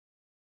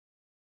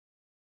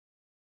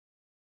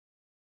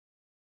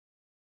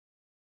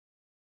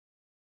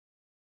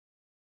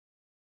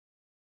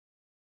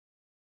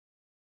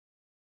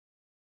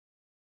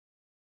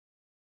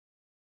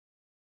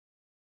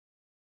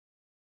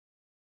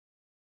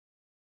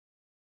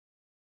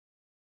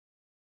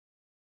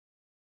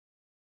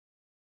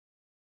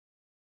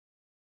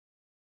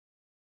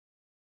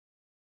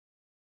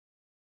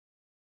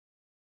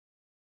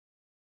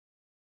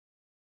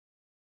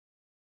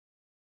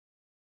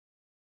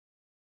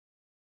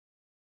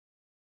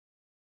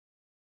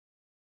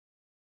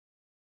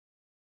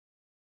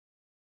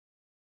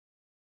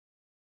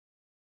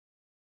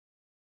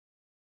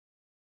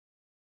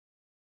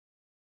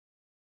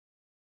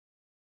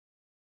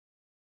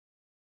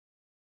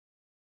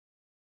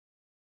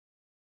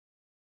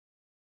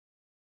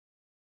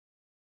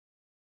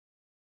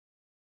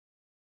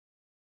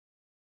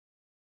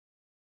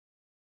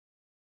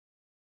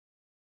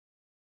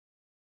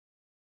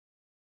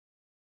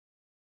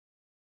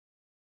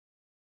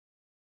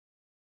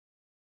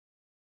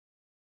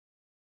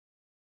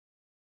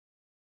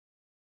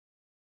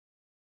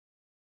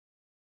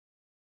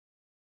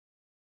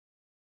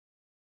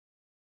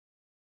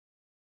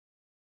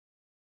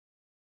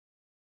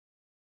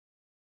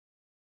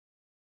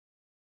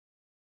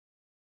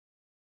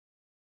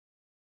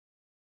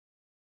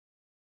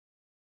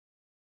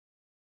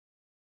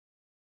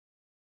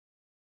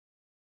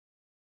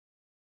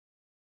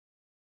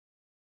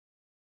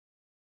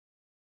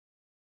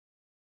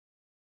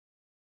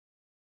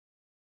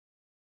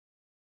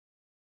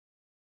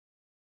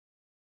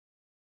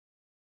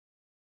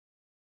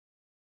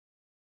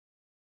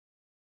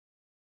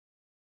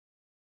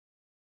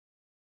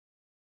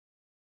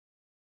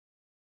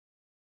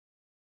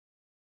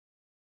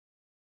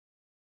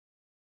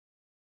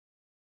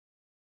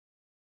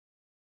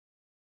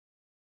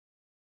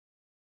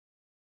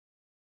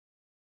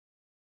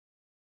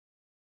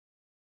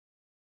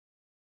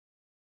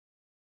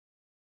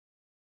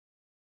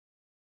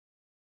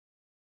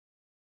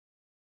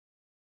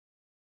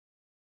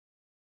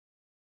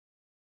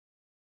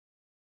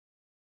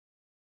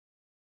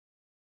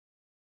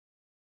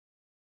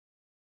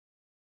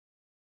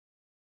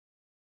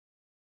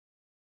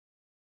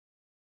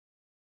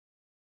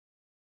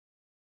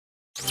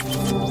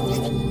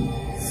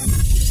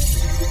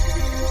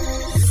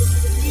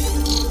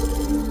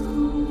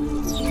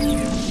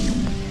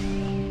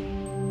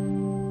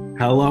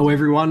Hello,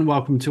 everyone.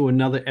 Welcome to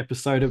another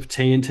episode of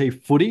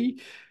TNT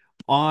Footy.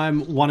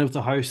 I'm one of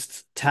the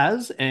hosts,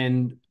 Taz,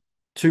 and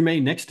to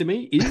me, next to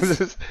me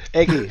is...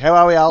 Egi. How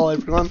are we all,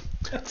 everyone?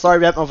 Sorry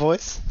about my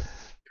voice.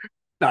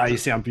 No, you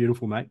sound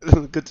beautiful, mate.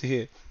 Good to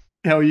hear.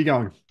 How are you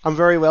going? I'm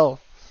very well.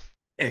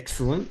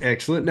 Excellent,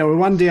 excellent. Now, we're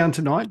one down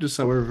tonight, just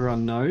so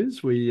everyone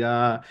knows. We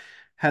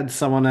had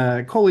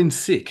someone call in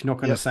sick. Not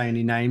going to say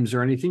any names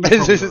or anything. You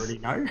probably already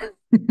know.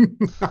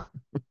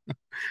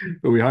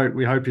 But we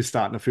hope he's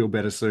starting to feel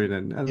better soon.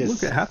 And Yes.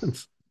 Look, it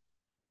happens.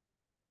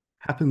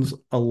 Happens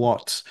a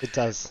lot. It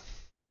does.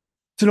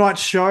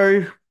 Tonight's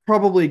show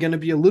probably going to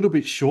be a little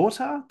bit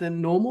shorter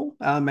than normal,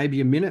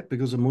 maybe a minute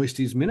because of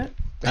Moisty's minute.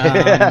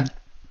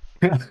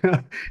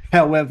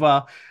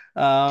 However,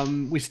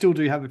 we still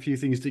do have a few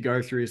things to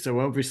go through. So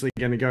we're obviously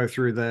going to go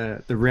through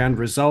the round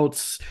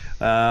results.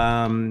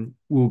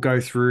 We'll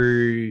go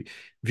through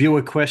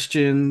viewer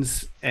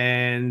questions,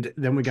 and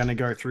then we're going to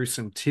go through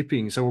some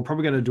tipping. So we're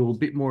probably going to do a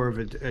bit more of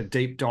a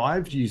deep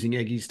dive, using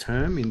Eggy's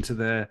term, into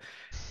the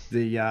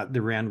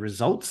round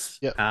results.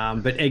 Yep.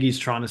 But Eggy's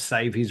trying to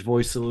save his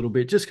voice a little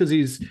bit, just because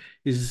he's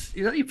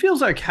he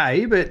feels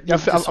okay, but Yeah,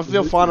 I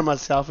feel fine on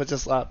myself. It's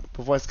just like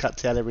my voice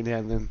cuts out every now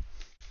and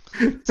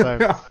then. So,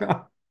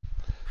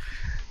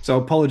 So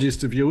apologies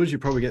to viewers. You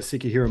probably get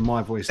sick of hearing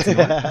my voice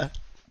tonight.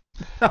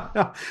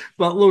 But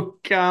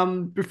look,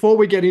 before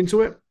we get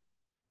into it,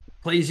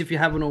 please, if you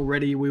haven't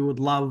already, we would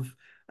love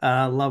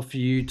for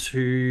you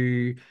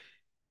to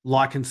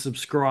like and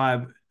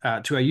subscribe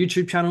to our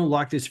YouTube channel,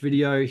 like this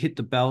video, hit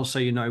the bell so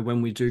you know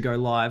when we do go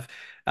live.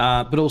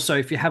 But also,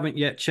 if you haven't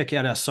yet, check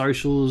out our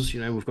socials.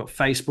 We've got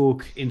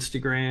Facebook,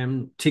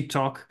 Instagram,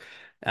 TikTok,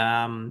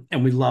 and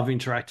we love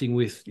interacting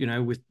with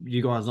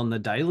you guys on the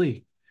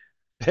daily.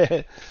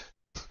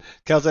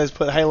 Kelzo's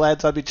put, "Hey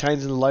lads, I'd be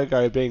changing the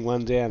logo, being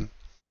one down."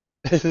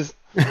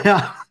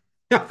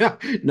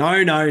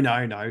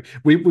 No.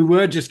 We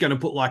were just going to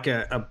put like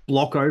a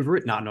block over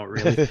it. No, not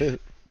really.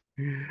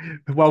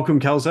 Welcome,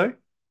 Kelzo.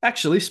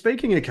 Actually,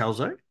 speaking of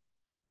Kelzo,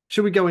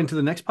 should we go into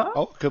the next part?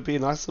 Oh, could be a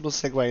nice little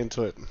segue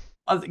into it.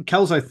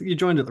 Kelzo, you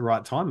joined at the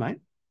right time, mate.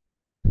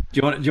 Do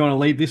you want to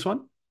lead this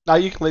one? No,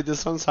 you can lead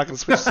this one so I can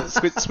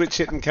switch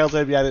it, and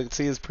Kelzo be able to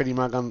see his pretty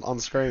mug on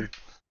screen.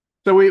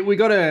 So we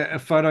got a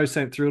photo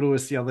sent through to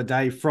us the other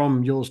day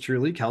from yours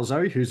truly,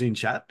 Kelzo, who's in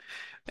chat.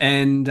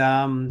 And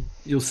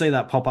you'll see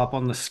that pop up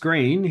on the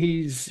screen.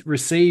 He's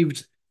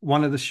received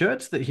one of the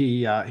shirts that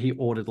he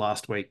ordered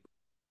last week.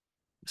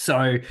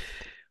 So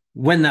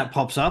when that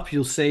pops up,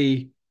 you'll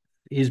see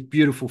his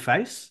beautiful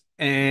face.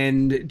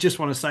 And just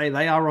want to say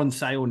they are on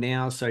sale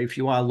now. So if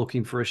you are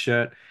looking for a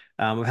shirt,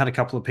 we've had a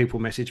couple of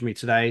people message me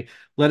today.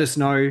 Let us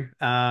know.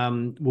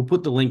 We'll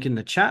put the link in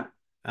the chat.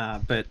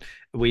 But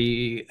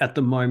at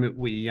the moment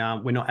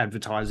we're not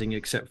advertising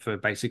except for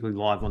basically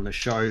live on the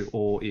show,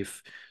 or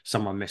if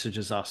someone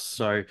messages us.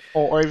 So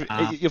or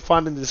you'll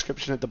find in the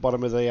description at the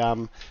bottom of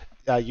the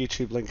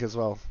YouTube link as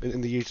well,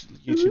 in the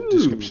YouTube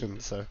description.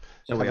 So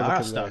we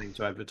are starting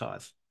to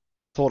advertise.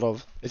 Sort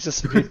of. It's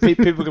just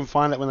people can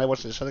find it when they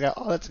watch the show. They go,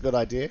 "Oh, that's a good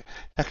idea.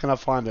 How can I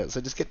find it?" So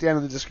just get down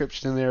in the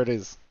description, and there it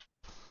is.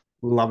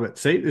 Love it.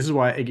 See, this is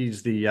why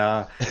Eggy's the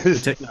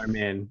techno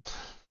man.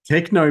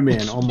 Techno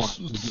man, oh my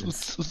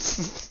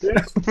goodness.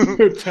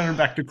 Turn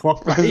back to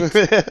clockwork.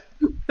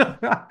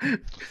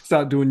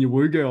 Start doing your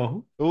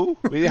Woogirl. Oh,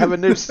 we have a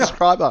new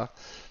subscriber.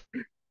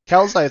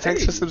 Kelzo,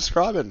 thanks for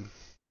subscribing.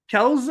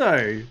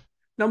 Kelzo,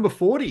 number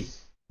 40.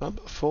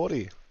 Number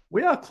 40.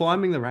 We are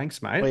climbing the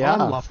ranks, mate. We are.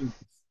 I'm loving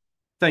this.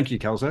 Thank you,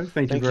 Kelzo.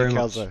 Thank you very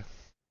much. Kelzo.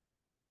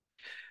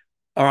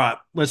 All right,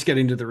 let's get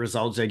into the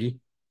results, Eggy.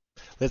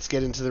 Let's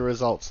get into the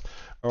results.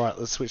 All right,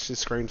 let's switch the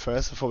screen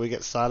first before we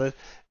get started.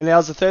 And now it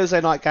was a Thursday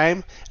night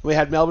game. We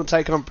had Melbourne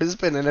take on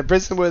Brisbane, and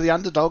Brisbane were the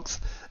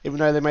underdogs, even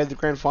though they made the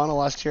grand final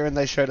last year, and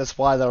they showed us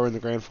why they were in the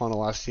grand final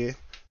last year.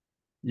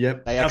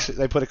 Yep.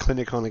 They put a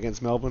clinic on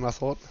against Melbourne, I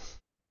thought.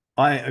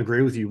 I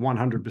agree with you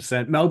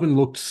 100%. Melbourne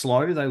looked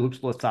slow. They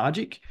looked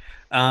lethargic.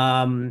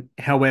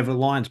 However,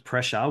 Lions'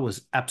 pressure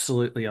was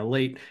absolutely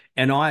elite.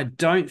 And I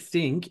don't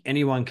think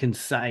anyone can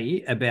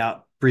say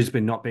about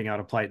Brisbane not being able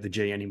to play at the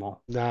G anymore.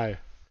 No.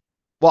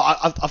 Well,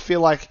 I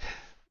feel like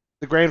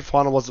the grand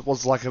final was a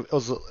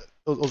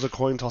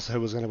coin toss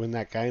who was going to win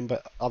that game,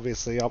 but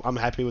obviously I'm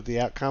happy with the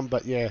outcome.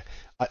 But yeah,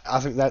 I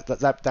think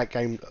that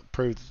game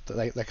proved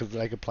that they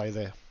could play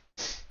there.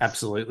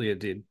 Absolutely, it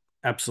did.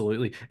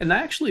 Absolutely. And they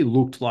actually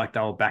looked like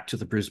they were back to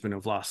the Brisbane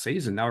of last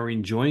season. They were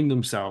enjoying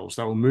themselves.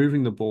 They were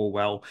moving the ball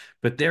well,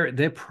 but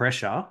their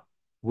pressure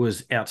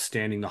was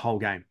outstanding the whole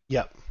game.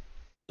 Yep.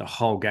 The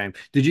whole game.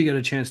 Did you get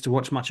a chance to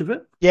watch much of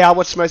it? Yeah, I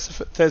watched most of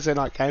the Thursday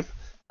night game.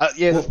 Most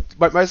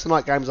of the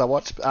night games I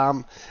watched.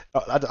 I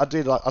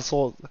did. I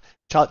saw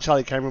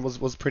Charlie Cameron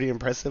was pretty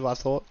impressive, I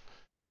thought.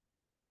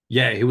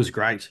 Yeah, he was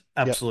great.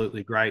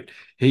 Absolutely great.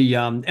 He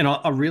and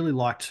I really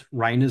liked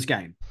Rayner's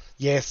game.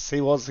 Yes,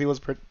 he was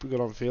pretty good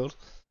on field.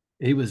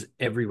 He was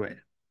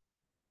everywhere.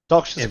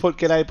 Doc's just Ev- put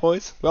g'day,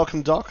 boys.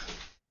 Welcome, Doc.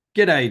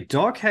 G'day,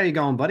 Doc. How you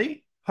going,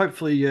 buddy?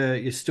 Hopefully,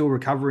 you're still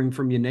recovering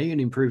from your knee and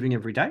improving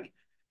every day.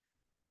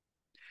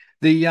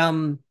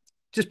 The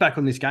Just back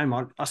on this game,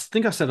 I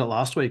think I said it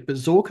last week, but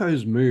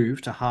Zorko's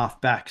moved to half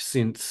back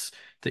since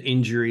the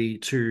injury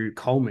to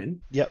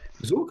Coleman. Yep,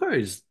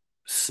 Zorko's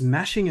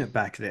smashing it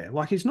back there.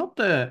 Like he's not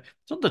the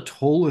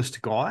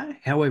tallest guy.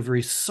 However,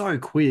 he's so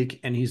quick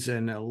and he's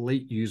an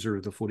elite user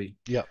of the footy.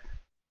 yep.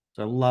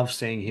 So I love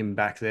seeing him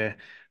back there.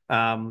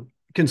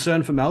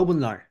 Concern for Melbourne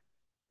though.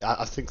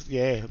 I think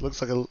it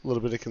looks like a little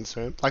bit of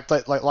concern.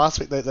 Like last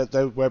week,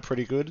 they were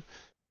pretty good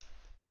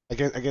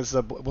against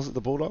the was it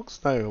the Bulldogs?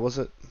 No, was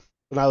it?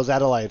 No, it was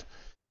Adelaide.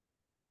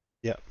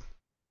 Yep,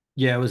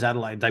 Yeah, it was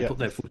Adelaide. They yep, put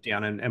their foot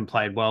down and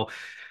played well.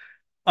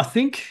 I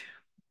think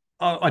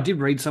I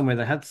did read somewhere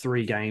they had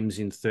 3 games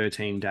in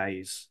 13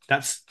 days.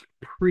 That's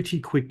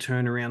pretty quick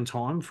turnaround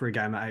time for a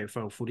game of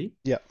AFL footy.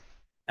 yep,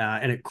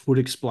 And it could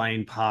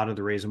explain part of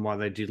the reason why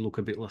they did look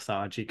a bit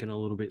lethargic and a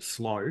little bit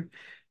slow.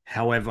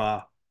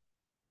 However,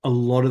 a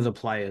lot of the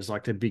players,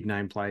 like the big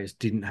name players,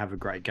 didn't have a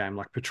great game.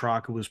 Like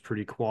Petrarca was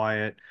pretty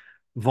quiet.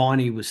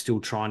 Viney was still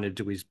trying to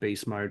do his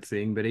beast mode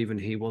thing, but even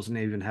he wasn't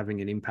even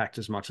having an impact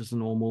as much as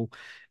normal.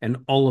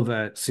 And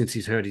Oliver, since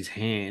he's hurt his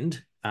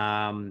hand,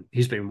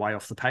 he's been way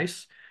off the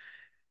pace.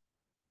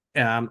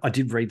 I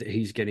did read that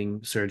he's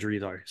getting surgery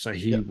though, so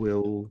he yep.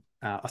 will.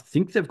 I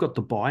think they've got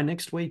the bye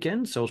next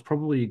weekend, so it's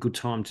probably a good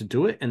time to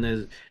do it.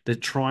 And they're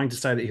trying to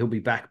say that he'll be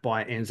back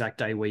by Anzac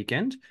Day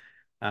weekend.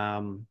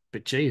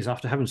 But geez,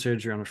 after having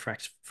surgery on a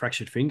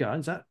fractured finger,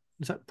 is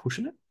that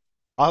pushing it?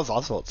 I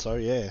thought so.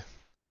 Yeah.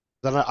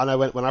 I know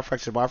when I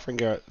fractured my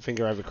finger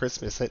over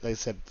Christmas, they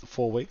said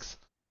 4 weeks,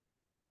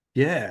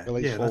 Yeah, at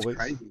least yeah, four that's weeks.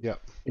 crazy.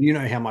 Yep. And you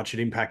know how much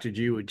it impacted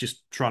you with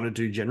just trying to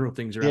do general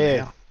things around the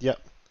Yeah. house.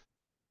 Yep.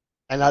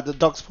 And the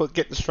Docs put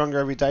getting stronger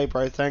every day,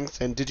 bro.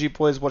 Thanks. And did you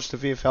boys watch the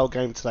VFL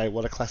game today?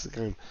 What a classic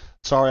game.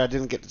 Sorry, I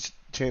didn't get the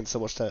chance to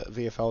watch the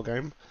VFL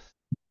game.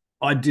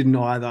 I didn't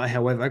either.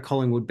 However,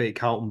 Collingwood beat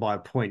Carlton by a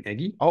point,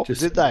 Eggy. Oh,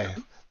 Just did they?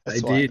 they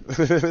That's right.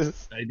 did.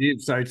 They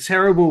did. So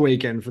terrible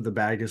weekend for the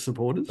Bagger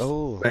supporters,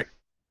 Oh, but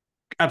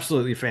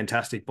absolutely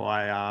fantastic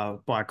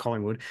by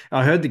Collingwood.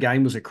 I heard the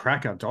game was a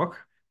cracker, Doc.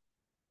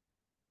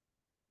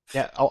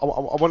 yeah. I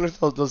wonder if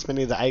there's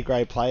many of the A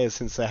grade players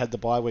since they had the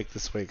bye week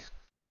this week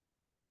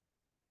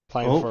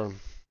playing for Oh, them.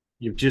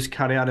 you've just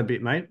cut out a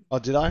bit, mate. Oh,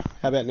 did I?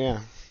 How about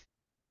now?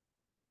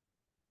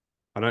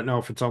 I don't know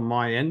if it's on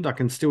my end. I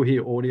can still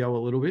hear audio a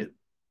little bit.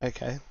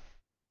 Okay.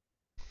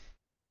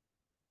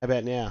 How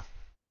about now?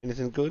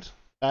 Anything good?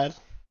 Bad?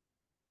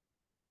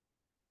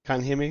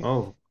 Can't hear me?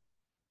 Oh,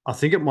 I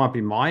think it might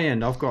be my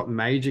end. I've got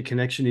major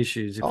connection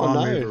issues. If Oh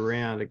I move no.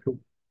 around, it could.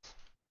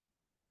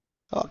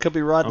 Oh, it could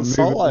be riding I'm moving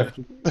solo.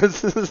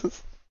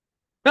 left.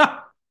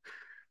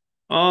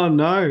 Oh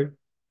no.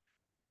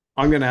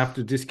 I'm going to have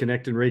to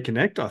disconnect and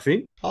reconnect, I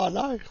think. Oh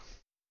no.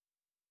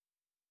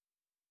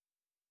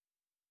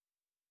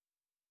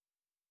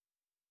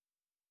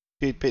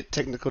 Bit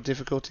technical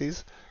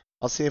difficulties.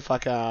 I'll see if I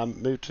can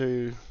move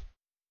to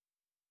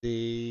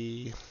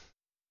the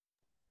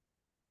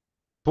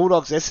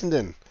Bulldogs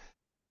Essendon.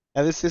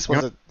 Now this was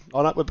Yep. a.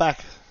 Oh no, we're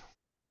back.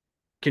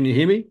 Can you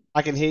hear me?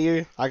 I can hear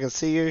you. I can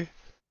see you.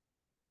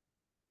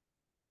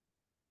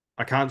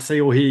 I can't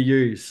see or hear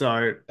you,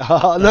 so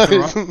Oh that's all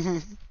right.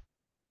 no.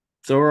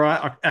 It's all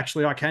right.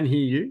 I can hear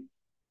you.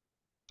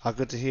 Oh,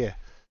 good to hear.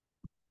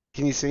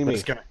 Can you see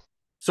Let's me? go.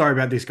 Sorry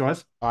about this,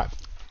 guys. All right.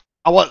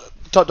 I want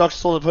Dr.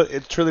 Saul to put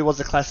it truly was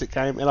a classic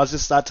game, and I was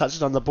just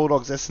touching on the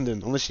Bulldogs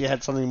Essendon. Unless you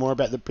had something more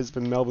about the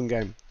Brisbane Melbourne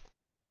game.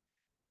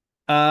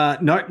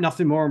 No,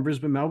 nothing more on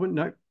Brisbane, Melbourne.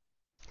 No.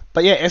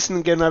 But yeah,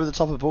 Essendon getting over the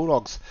top of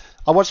Bulldogs.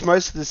 I watched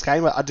most of this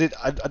game. I did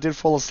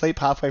fall asleep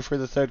halfway through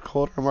the third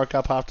quarter and woke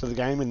up after the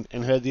game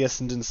and heard the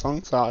Essendon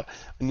song, so I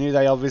knew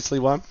they obviously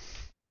won.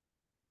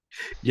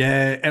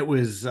 Yeah, it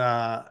was.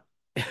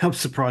 I'm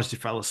surprised you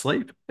fell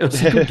asleep. It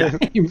was a good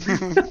game.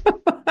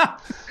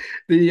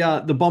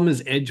 The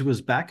Bombers' edge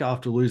was back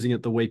after losing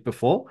it the week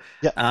before.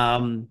 Yep.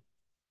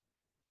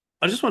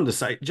 I just wanted to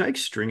say Jake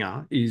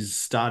Stringer is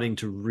starting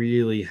to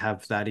really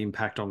have that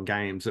impact on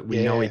games that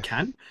we know he Yeah.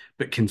 can,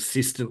 but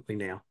consistently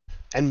now.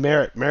 And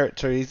Merritt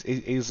too.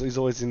 He's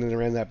always in and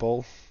around that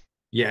ball.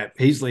 Yeah,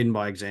 he's leading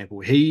by example.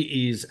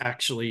 He is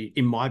actually,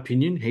 in my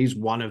opinion, he's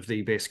one of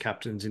the best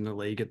captains in the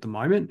league at the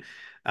moment.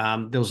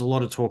 There was a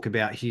lot of talk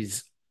about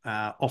his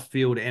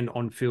off-field and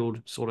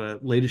on-field sort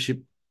of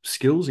leadership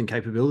skills and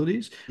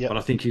capabilities, Yep. but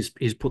I think he's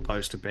put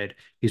those to bed.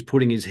 He's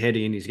putting his head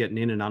in, he's getting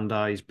in and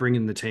under, he's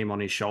bringing the team on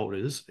his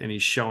shoulders, and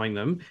he's showing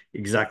them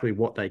exactly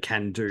what they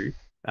can do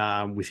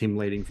with him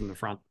leading from the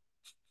front.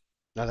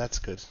 No, that's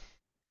good.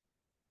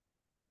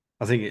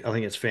 I think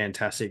it's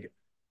fantastic.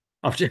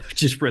 I've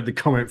just read the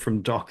comment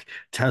from Doc.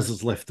 Taz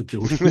has left the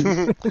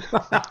building.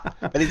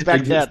 And he's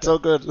back out. Exit, So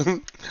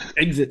good.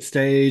 exit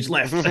stage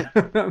left.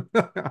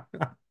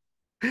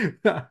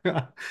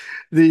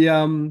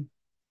 The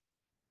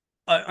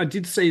I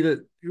did see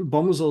that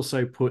Bombers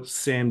also put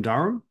Sam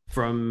Durham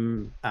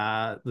from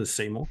the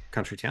Seymour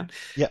Country Town.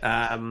 Yeah,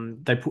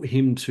 They put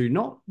him to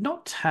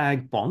not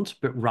tag Bont,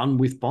 but run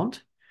with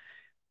Bont,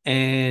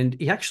 and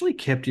he actually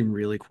kept him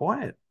really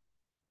quiet.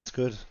 it's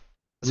good.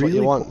 That's what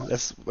you Really want. quiet.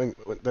 That's when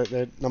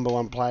the number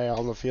one player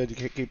on the field.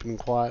 You keep him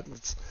quiet.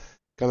 It's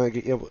gonna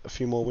get you a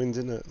few more wins,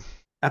 isn't it?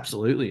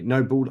 Absolutely.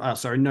 No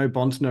sorry, no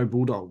Bonds, no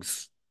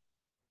Bulldogs.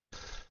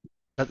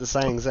 That the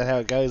saying, is that how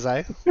it goes,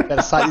 eh?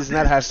 Better start using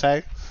that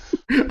hashtag.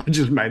 I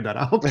just made that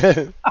up.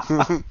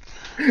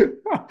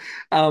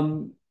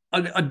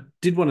 I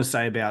did want to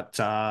say about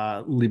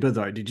Libba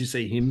though. Did you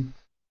see him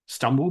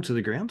stumble to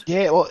the ground?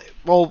 Yeah,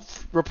 well,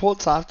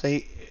 reports after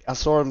I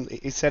saw him.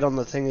 He said on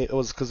the thing it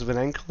was because of an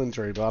ankle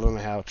injury, but I don't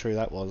know how true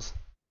that was.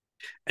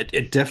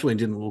 It definitely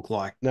didn't look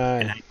like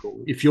an No,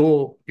 ankle. If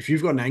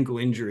you've got an ankle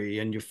injury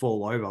and you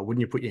fall over,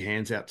 wouldn't you put your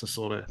hands out to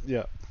sort of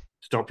yeah,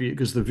 stop you?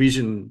 Because the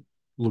vision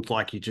looked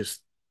like you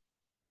just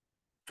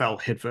fell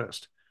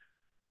headfirst.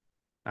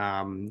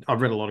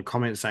 I've read a lot of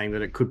comments saying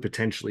that it could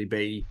potentially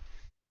be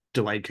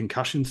delayed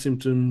concussion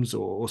symptoms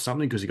or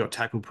something because he got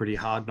tackled pretty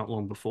hard not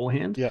long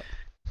beforehand. yeah.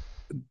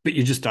 But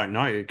you just don't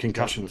know. You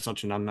Concussion don't. is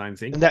such an unknown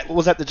thing. And that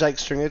was that the Jake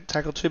Stringer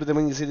tackle too. But then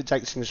when you see the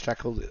Jake Stringer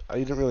tackle, you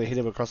didn't really hit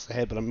him across the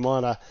head, but I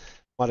might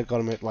have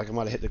got him like it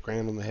might have hit the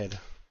ground on the head.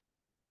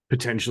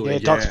 Potentially, Yeah,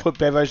 Doc's yeah. put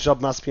Bevo's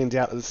job must be in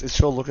doubt. It's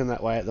sure looking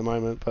that way at the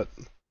moment, but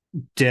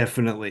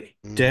Definitely.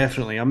 mm,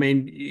 Definitely. I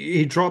mean,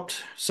 he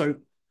dropped. So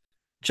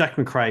Jack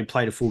McRae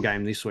played a full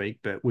game this week,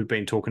 but we've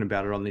been talking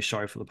about it on this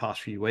show for the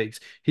past few weeks.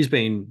 He's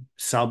been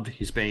subbed.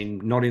 He's been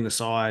not in the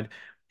side.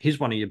 He's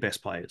one of your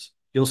best players.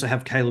 You also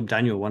have Caleb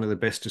Daniel, one of the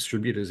best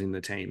distributors in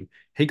the team.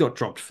 He got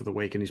dropped for the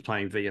week and he's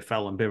playing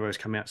VFL. And Bevo's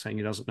come out saying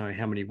he doesn't know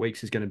how many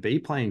weeks he's going to be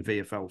playing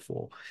VFL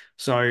for.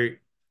 So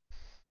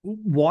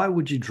why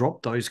would you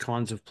drop those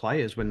kinds of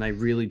players when they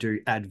really do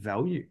add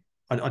value?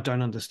 I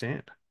don't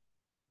understand.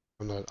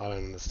 I don't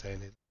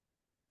understand it.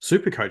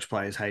 Super coach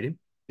players hate him.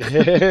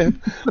 Yeah,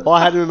 well,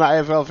 I had him in my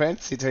AFL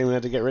fantasy team and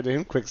had to get rid of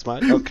him. Quick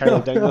smart. Oh,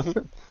 Caleb Daniel.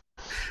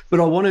 But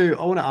I want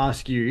to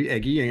ask you,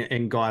 Eggy,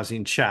 and guys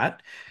in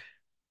chat,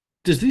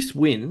 does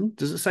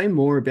it say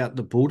more about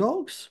the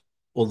Bulldogs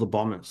or the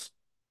Bombers?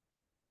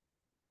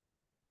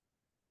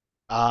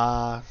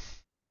 Uh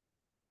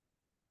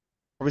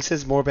Probably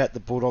says more about the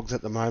Bulldogs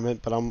at the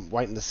moment, but I'm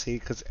waiting to see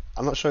because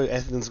I'm not sure who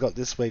Essendon's got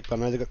this week, but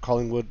I know they've got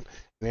Collingwood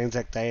and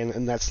Anzac Day,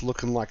 and that's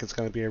looking like it's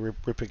going to be a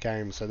ripper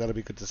game, so that'll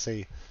be good to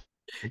see.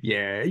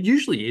 Yeah, it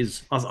usually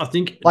is. I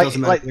think it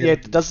doesn't matter Like where. yeah,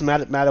 it doesn't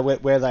matter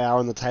where they are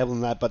on the table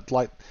and that, but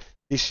like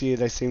this year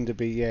they seem to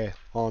be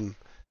on,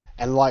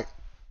 and like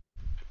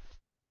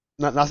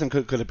nothing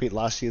could have beat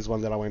last year's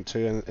one that I went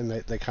to, and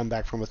they come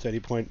back from a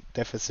 30-point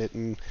deficit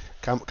and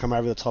come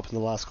over the top in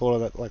the last quarter.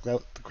 The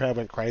crowd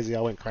went crazy,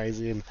 I went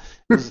crazy, and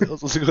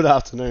it was a good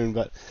afternoon.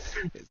 But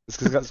it's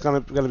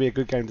going to be a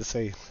good game to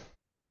see.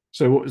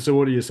 So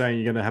what are you saying?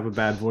 You're going to have a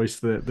bad voice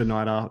the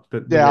night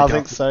after, the Yeah, I week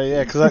think after? so.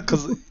 Yeah,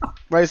 because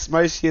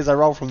most years I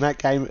roll from that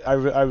game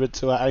over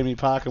to Amy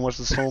Park and watch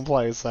the Storm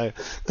play. So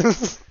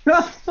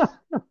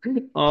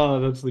Oh,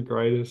 that's the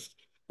greatest.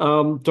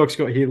 Doc's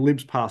got here,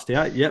 Libs passed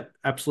out. Yep,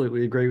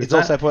 absolutely agree with it's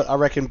also that. put. I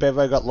reckon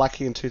Bevo got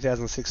lucky in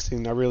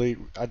 2016.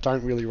 I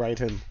don't really rate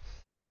him.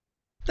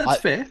 That's I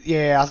fair.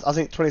 yeah, I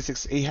think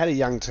 26. He had a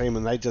young team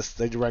and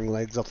they rang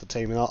legs off the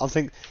team, and I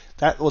think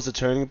that was a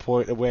turning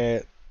point of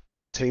where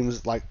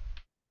teams like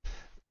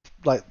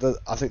the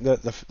I think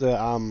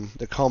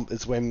the comp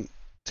is when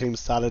teams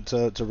started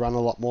to run a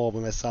lot more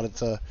when they started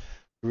to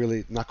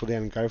really knuckle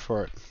down and go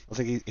for it. I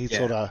think he Yeah.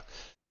 sort of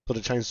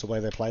changed the way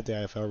they played the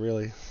AFL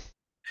really.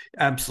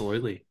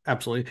 Absolutely,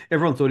 absolutely.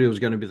 Everyone thought he was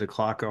going to be the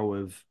Clarko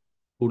of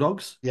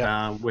Bulldogs, Yep.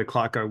 where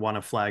Clarko won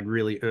a flag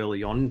really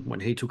early on when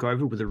he took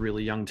over with a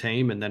really young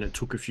team, and then it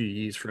took a few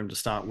years for him to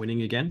start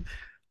winning again.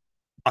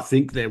 I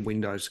think their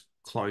window's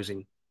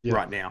closing Yep.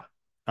 right now.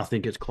 I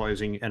think it's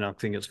closing, and I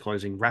think it's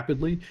closing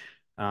rapidly,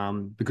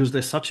 because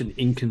they're such an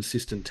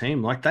inconsistent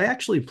team. Like they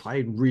actually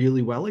played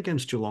really well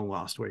against Geelong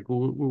last week.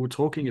 We were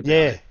talking about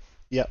Yeah. it,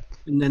 Yep.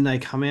 and then they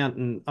come out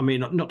and I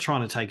mean, not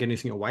trying to take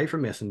anything away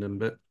from Essendon,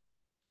 but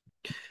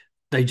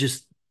they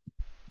just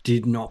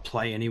did not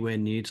play anywhere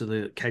near to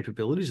the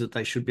capabilities that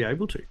they should be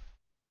able to.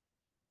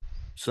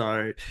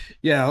 So,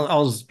 yeah, I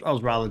was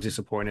rather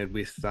disappointed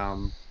with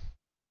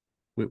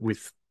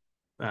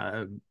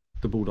uh,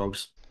 the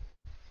Bulldogs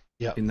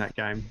Yep. in that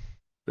game.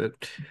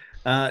 But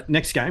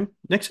next game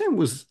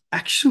was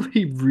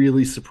actually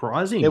really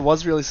It surprising.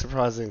 was really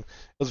surprising. It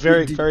was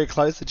Did, did, very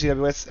close to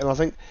GWS, and I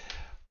think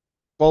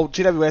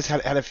GWS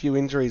had a few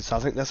injuries, so I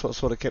think that's what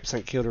sort of kept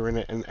St Kilda in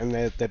it, and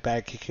their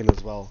bad kick in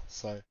as well.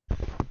 So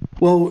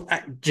well,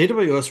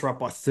 GWS were up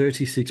by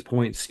 36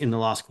 points in the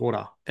last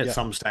quarter at yeah,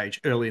 some stage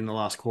early in the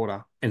last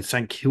quarter, and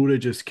St Kilda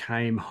just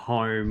came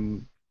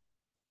home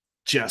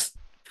just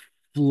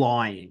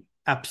flying,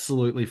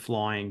 absolutely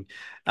flying.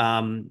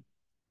 Um,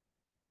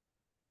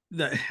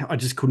 I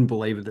just couldn't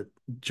believe it that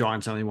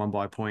Giants only won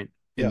by a point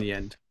in yeah, the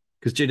end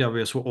because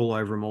GWS were all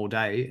over them all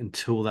day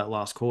until that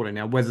last quarter.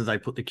 Now, whether they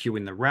put the Q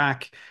in the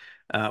rack,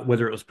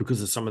 whether it was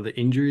because of some of the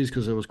injuries,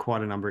 because there was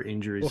quite a number of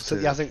injuries Also,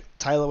 yeah, I to, think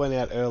Taylor went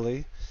out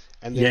early,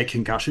 and yeah, then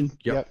concussion.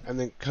 Yep. yep, and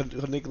then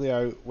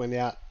Coniglio went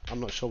out. I'm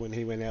not sure when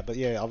he went out, but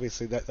yeah,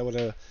 obviously that would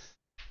have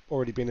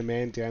already been a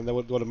man down. They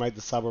would have made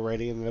the sub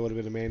already, and there would have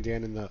been a man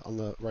down in the on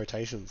the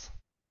rotations.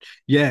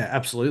 Yeah,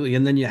 absolutely.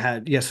 And then you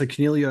had, yeah, so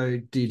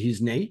Canelio did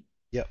his knee.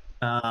 Yep.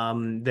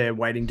 They're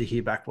waiting to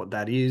hear back what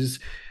that is.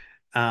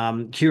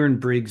 Kieran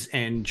Briggs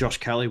and Josh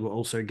Kelly were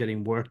also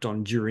getting worked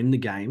on during the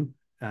game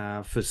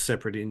for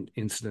separate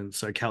incidents.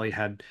 So Kelly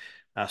had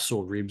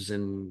sore ribs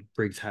and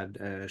Briggs had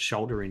a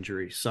shoulder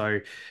injury. So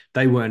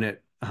they weren't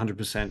at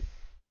 100%,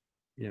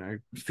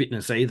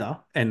 fitness either,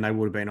 and they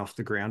would have been off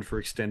the ground for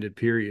extended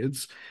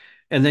periods.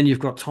 And then you've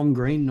got Tom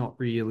Green not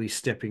really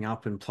stepping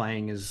up and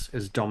playing as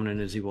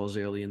dominant as he was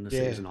early in the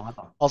Yeah. season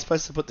either. I was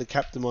supposed to put the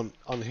captain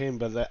on him,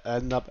 but I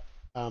ended up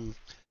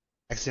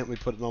accidentally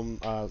putting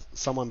on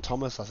someone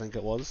Thomas, I think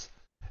it was,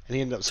 and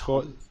he ended up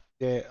scoring. Tom,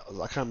 Yeah,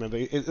 I can't remember.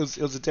 It was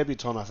a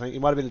debutant, I think. It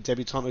might have been a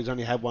debutant who's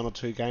only had 1 or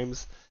 2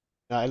 games.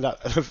 I ended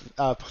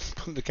up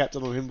putting the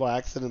captain on him by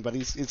accident, but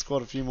he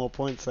scored a few more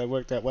points, so it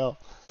worked out well.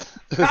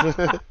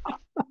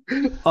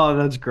 oh,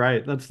 that's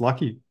great. That's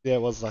lucky. Yeah,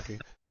 it was lucky.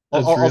 I,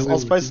 That's I, I really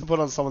was supposed lucky. to put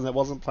on someone that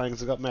wasn't playing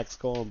because I got Max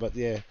gone, but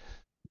yeah,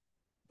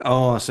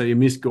 Oh, so you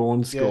missed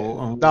Gorn's yeah. score.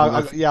 Oh, No, well,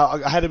 that's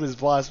I had him as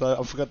vice, but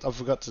I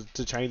forgot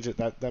to change it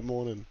that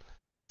morning,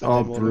 that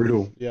day morning.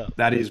 brutal. Yeah,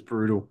 That is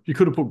brutal. You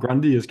could have put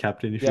Grundy as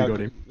captain if you yeah. got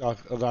him.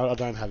 I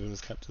don't have him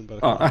as captain, but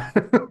I could have.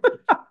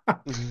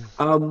 Oh.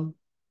 um,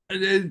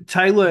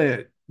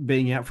 Taylor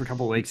being out for a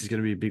couple of weeks is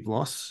going to be a big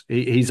loss.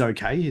 He's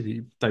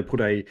okay. They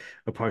put a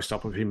post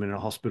up of him in a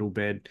hospital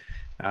bed,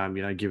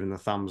 given the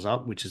thumbs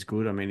up, which is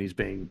good. I mean, he's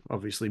being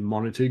obviously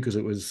monitored because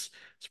it's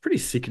a pretty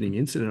sickening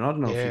incident. I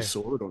don't know if you Yeah.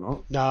 saw it or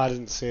not. No, I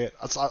didn't see it.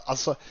 I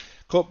saw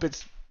caught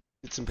bits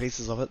and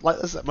pieces of it. Like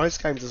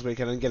most games this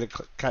weekend, I didn't get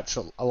to catch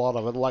a lot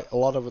of it. Like a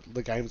lot of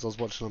the games I was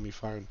watching on my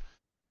phone.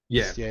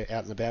 Yeah, Just yeah,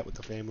 out and about with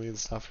the family and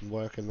stuff and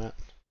work and that.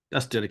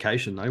 that's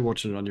dedication though,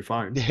 watching it on your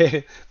phone.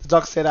 Yeah, the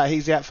doc said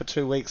he's out for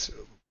 2 weeks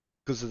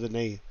because of the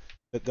knee.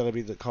 That'll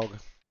be the cog.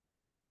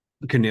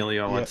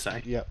 Cornelio, I'd Yep,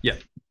 say. yep. Yeah,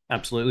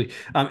 absolutely.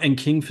 And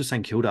King for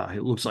St Kilda,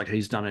 it looks like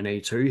he's done an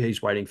E2.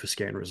 He's waiting for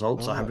scan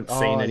results. I haven't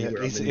seen Yeah.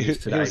 anywhere on the He news was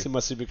today. in my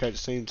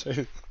Supercoach team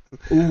too.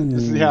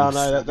 Yeah, Ooh, I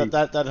know that savage.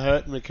 that that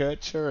hurt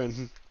McKercher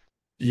and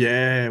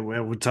Yeah,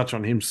 well, we'll touch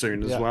on him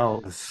soon as yeah.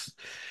 well.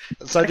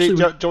 So Actually,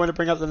 do you want to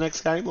bring up the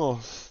next game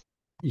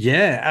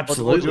yeah, or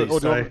do you, absolutely. or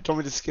do you want, So, do you want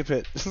me to skip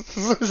it?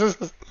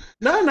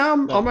 no,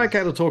 I'm No.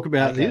 okay to talk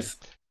about Okay. this.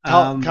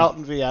 Um,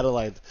 Carlton v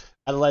Adelaide.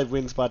 Adelaide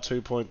wins by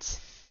 2 points.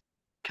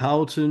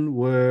 Carlton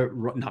were,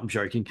 no, I'm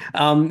joking.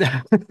 I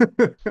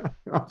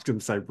was going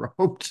to say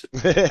robbed.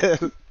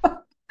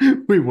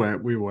 We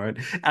weren't.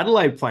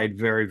 Adelaide played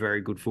very,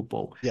 very good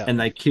football Yeah. and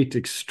they kicked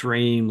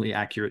extremely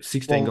accurate,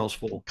 16 Well, goals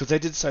for. because they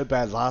did so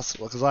bad last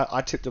week. Because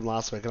I tipped them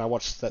last week and I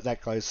watched that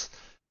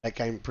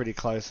game pretty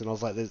close, and I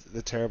was like,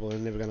 they're terrible. They're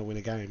never going to win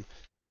a game.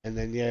 And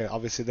then yeah,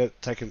 obviously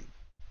they've taken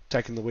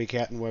the week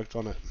out and worked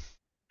on it.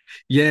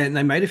 Yeah, and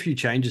they made a few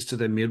changes to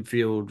their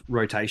midfield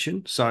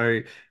rotation. So,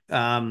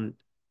 um,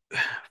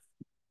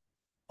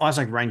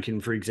 Isaac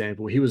Rankin, for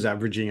example, he was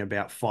averaging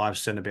about 5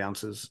 centre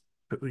bounces,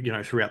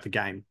 throughout the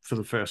game for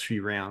the first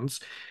few rounds.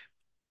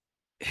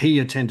 He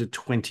attended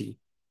 20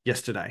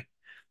 yesterday,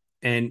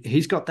 and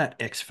he's got that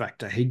X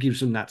factor. He gives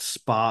them that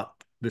spark,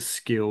 the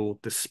skill,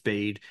 the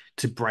speed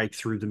to break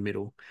through the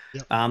middle.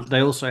 Yep.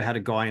 They also had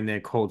a guy in there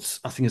called,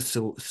 I think it's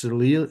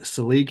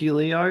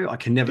Saliglio. I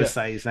can never Yeah.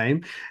 say his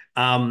name.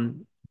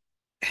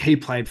 He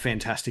played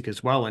fantastic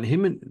as well. And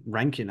him and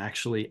Rankin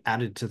actually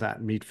added to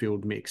that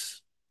midfield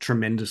mix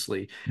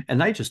tremendously.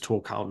 And they just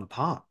tore Carlton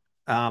apart.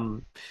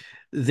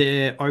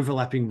 Their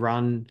overlapping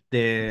run,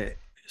 their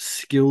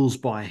skills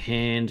by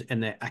hand,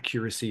 and their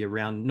accuracy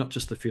around not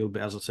just the field,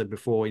 but as I said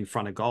before, in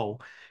front of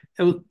goal,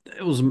 it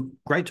was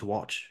great to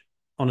watch,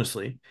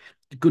 honestly.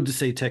 Good to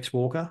see Tex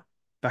Walker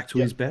back to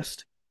Yep. his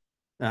best.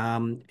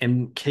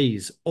 And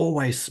Keys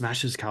always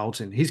smashes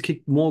Carlton. He's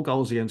kicked more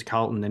goals against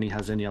Carlton than he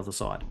has any other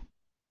side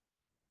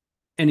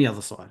in the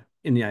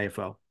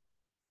AFL.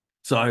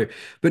 So,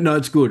 but no,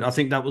 it's good. I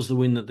think that was the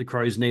win that the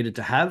Crows needed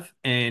to have.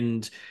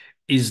 And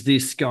is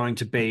this going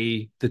to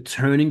be the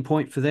turning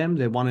point for them?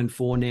 They're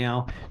 1-4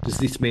 now. Does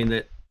this mean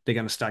that they're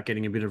going to start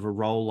getting a bit of a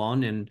roll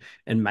on and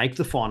make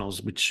the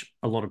finals, which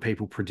a lot of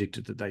people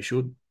predicted that they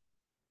should?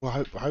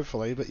 Well,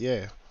 hopefully, but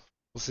yeah,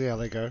 we'll see how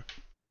they go.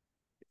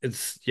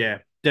 It's yeah,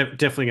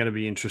 definitely going to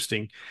be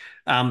interesting.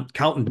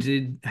 Carlton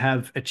did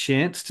have a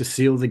chance to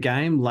seal the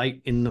game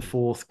late in the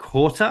fourth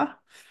quarter.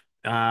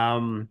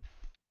 Um,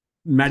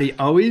 Matty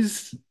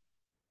Owies,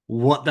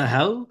 what the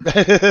hell?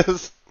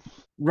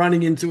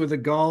 Running into the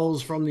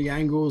goals from the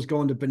angles,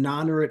 going to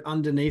banana it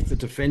underneath the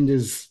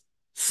defender's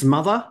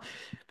smother,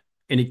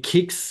 and he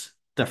kicks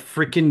the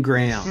freaking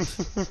ground.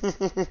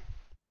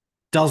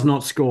 Does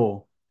not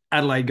score.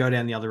 Adelaide go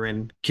down the other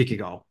end, kick a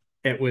goal.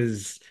 It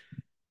was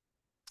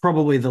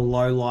probably the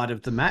low light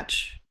of the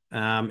match.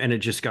 And it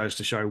just goes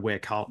to show where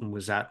Carlton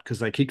was at because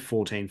they kicked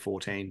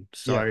 14-14.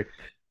 Yeah. So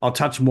I'll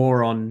touch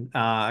more on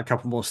a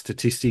couple more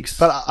statistics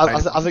But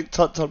later I on. think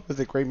Todd would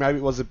agree. Maybe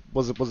it was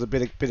a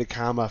bit of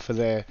karma for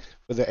the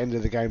end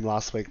of the game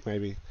last week. Oh,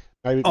 Maybe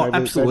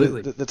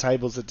absolutely. the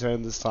tables had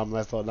turned this time, and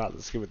they thought, no,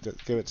 let's give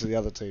it to the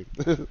other team.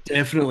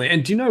 Definitely.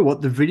 And do you know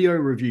what? The video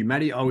review,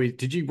 Matty, oh,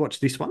 did you watch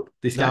this one,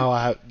 this game? No,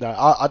 I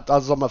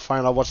was on my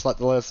phone. I watched like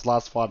the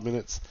last 5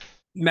 minutes.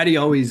 Matty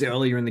Owies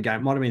earlier in the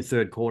game, might have been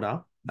third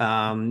quarter,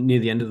 near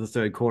the end of the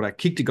third quarter,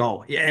 kicked a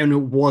goal. Yeah, and it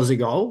was a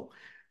goal.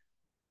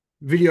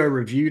 Video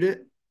reviewed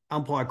it.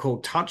 Umpire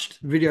called touched.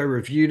 Video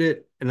reviewed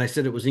it, and they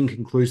said it was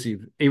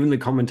inconclusive. Even the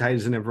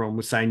commentators and everyone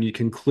was saying you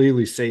can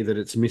clearly see that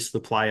it's missed the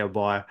player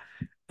by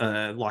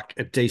like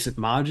a decent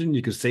margin.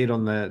 You could see it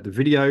on the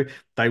video.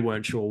 They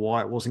weren't sure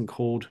why it wasn't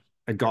called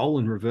a goal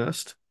and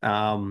reversed.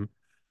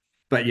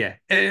 But yeah,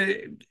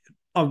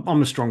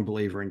 I'm a strong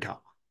believer in karma.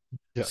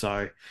 Yeah,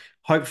 So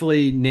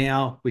hopefully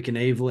now we can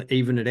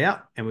even it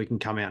out and we can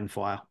come out and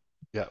fire.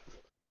 yeah.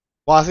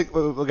 Well, I think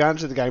we're going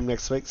to the game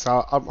next week,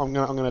 so I'm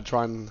gonna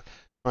try and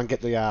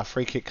get the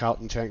free kick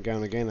Carlton chant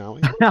going again, are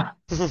we?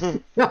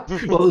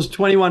 Well, there's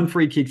 21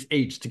 free kicks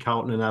each to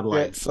Carlton and Yeah,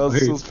 Adelaide. so So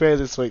it was fair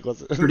this week,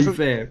 was pretty it?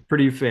 fair,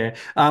 pretty fair.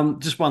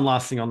 Just one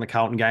last thing on the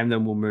Carlton game,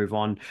 then we'll move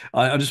on.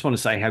 I just want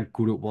to say how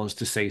good it was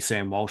to see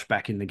Sam Walsh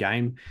back in the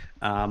game.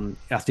 I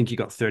think he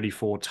got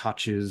 34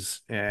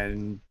 touches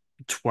and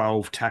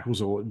 12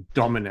 tackles or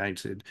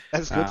dominated.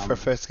 That's good for a Um,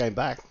 first game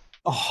back.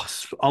 oh,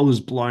 I was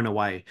blown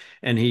away,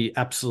 and he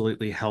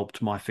absolutely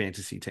helped my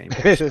fantasy team.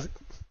 So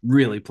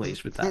really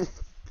pleased with that.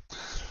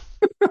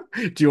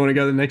 Do you want to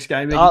go to the next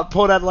game, Eggy?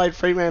 Port Adelaide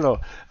Fremantle.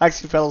 I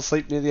actually fell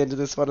asleep near the end of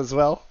this one as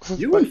well.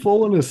 You were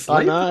falling I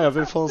asleep. know, What I've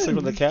been falling asleep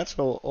on the happened? couch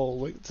all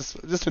week.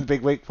 Just been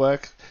big week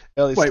work,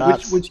 early Wait,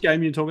 which starts. which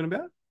game are you talking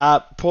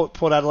about?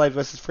 Port Adelaide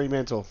versus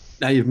Fremantle.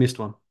 No, you've missed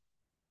one.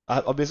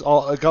 I miss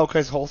Gold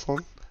Coast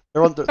Hawthorn.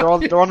 They're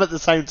on at the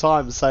same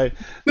time. So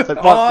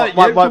Oh, yeah,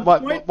 good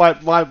point.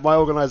 my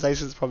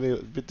organisation's probably a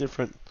bit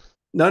different.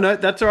 No,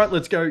 that's all right.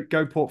 Let's go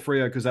Port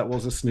Frio because that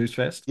was a snooze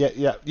fest.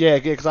 Yeah.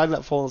 Because I ended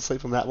up falling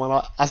asleep on that one.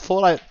 I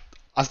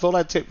thought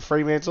I tipped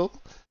Fremantle.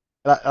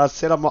 And I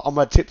said on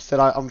my tips that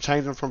I'm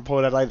changing from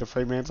Port Adelaide to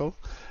Fremantle,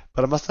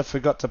 but I must have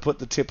forgot to put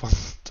the tip on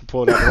to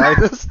Port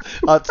Adelaide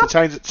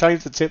to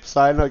change the tip,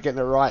 so I'm not getting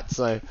it right.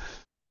 So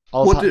I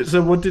was.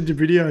 What did the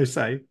video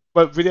say?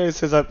 But video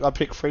says I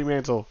picked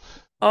Fremantle.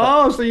 But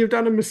Oh, so you've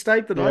done a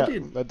mistake that I yeah,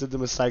 did. I did the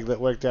mistake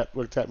that worked out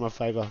in my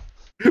favour.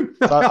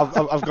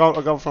 So I've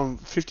gone from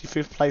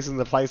 55th place in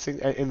the placing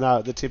in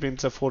the tip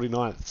into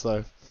 49th.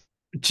 So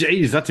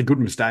Jeez, that's a good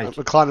I'm mistake.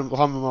 climbing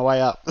my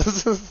way up.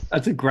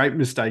 That's a great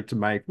mistake to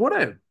make.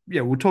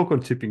 Yeah, we'll talk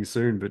on tipping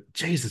soon, but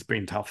geez, it's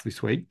been tough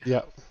this week.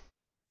 Yeah,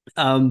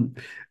 Um,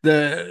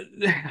 the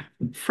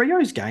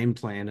Frio's game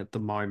plan at the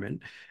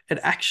moment, it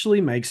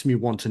actually makes me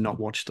want to not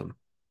watch them.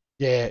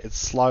 yeah, it's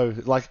slow.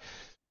 Like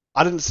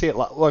I didn't see it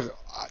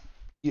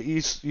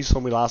you saw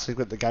me last week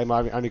at the game.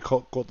 I only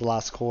caught the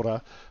last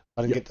quarter.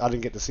 Yep. I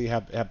didn't get to see how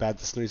bad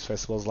the snooze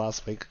fest was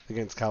last week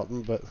against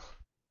Carlton. But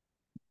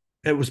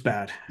It was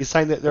bad. you're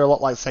saying that they're a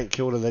lot like St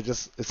Kilda.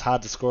 It's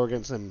hard to score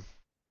against them.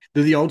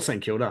 They're the old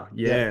St Kilda.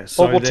 Yeah. Yeah.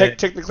 So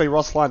Technically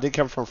Ross Lyon did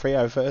come from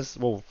Freo first.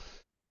 Well,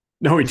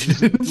 no, he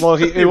didn't. well,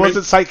 he was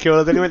at St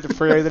Kilda, then he went to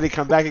Freo, then he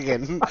come back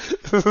again.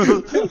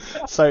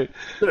 So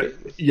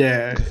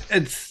Yeah,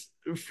 it's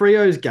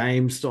Frio's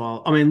game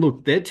style. I mean,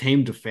 look, their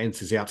team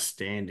defense is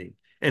outstanding.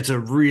 It's a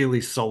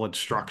really solid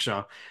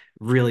structure,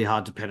 really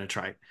hard to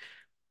penetrate.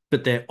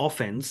 But their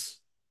offense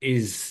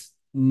is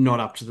not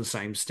up to the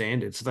same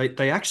standards.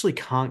 They actually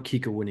can't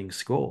kick a winning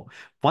score.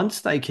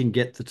 Once they can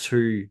get the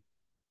two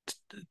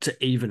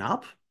to even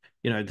up,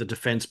 the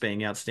defense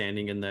being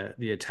outstanding and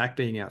the attack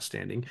being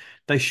outstanding,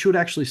 they should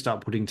actually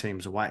start putting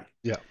teams away.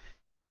 yeah,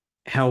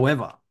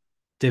 However,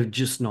 they're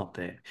just not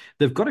there.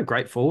 They've got a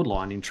great forward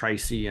line in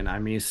Tracy and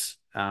Amis,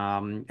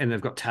 and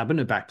they've got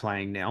Taberner back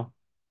playing now.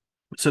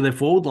 So their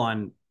forward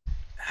line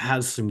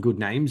has some good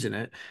names in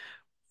it,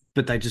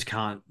 but they just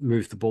can't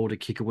move the ball to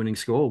kick a winning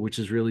score, which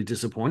is really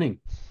disappointing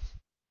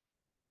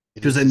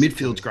it because is their midfield's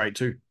disappointing. great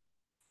too.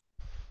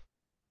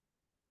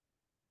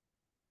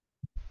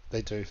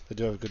 They do. They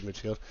do have a good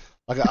midfield.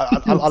 Like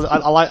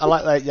I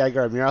like that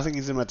Jaeger Amir. I think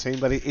he's in my team,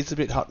 but he's a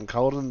bit hot and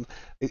cold, and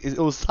it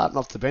was starting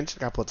off the bench a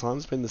couple of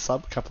times, been the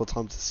sub a couple of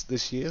times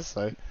this year.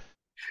 So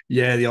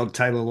Yeah, the old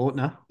Taylor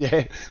Lautner.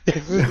 yeah,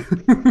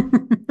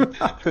 the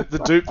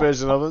dupe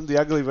version of him, the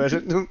ugly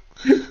version.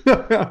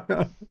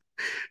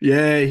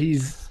 Yeah,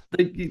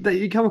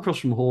 you come across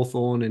from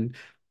Hawthorn and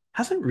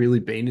hasn't really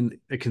been in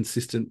a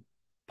consistent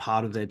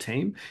part of their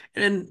team.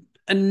 And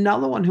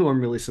another one who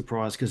I'm really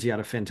surprised because he had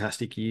a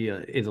fantastic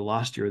year either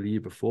last year or the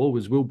year before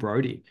was Will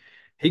Brodie.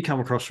 He come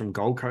across from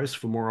Gold Coast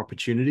for more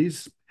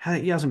opportunities.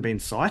 He hasn't been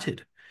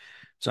cited.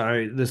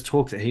 So there's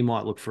talk that he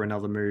might look for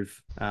another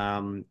move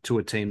to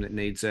a team that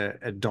needs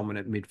a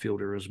dominant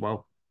midfielder as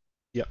well.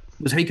 Yep.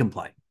 Because he can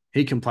play.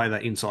 He can play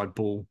that inside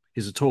ball.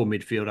 He's a tall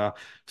midfielder,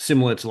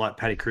 similar to like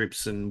Paddy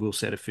Cripps and Will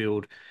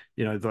Setterfield,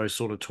 those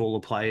sort of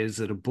taller players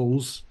that are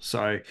bulls.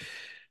 So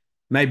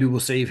maybe we'll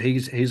see if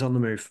he's on the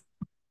move.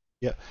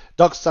 Yeah.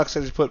 Doc Stuck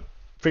says he put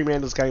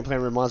Fremantle's game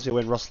plan reminds me of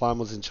when Ross Lyon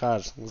was in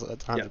charge.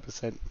 That's Yeah,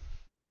 100%.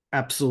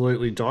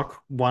 absolutely,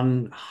 Doc.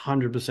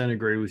 100%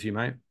 agree with you,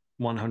 mate.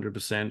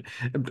 100%.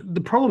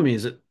 The problem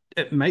is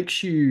it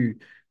makes you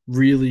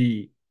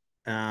really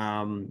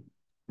um,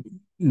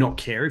 not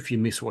care if you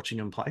miss watching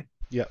them play.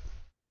 Yep.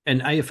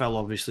 And AFL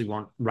obviously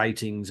want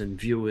ratings and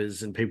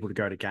viewers and people to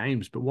go to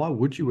games, but why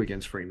would you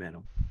against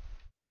Fremantle?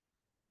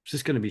 It's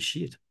just going to be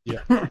shit.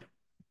 Yeah.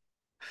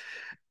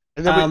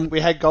 And then um, we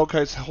had Gold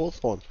Coast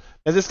Hawthorn.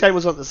 Now this game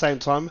was on at the same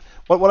time.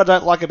 What I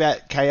don't like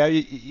about KO,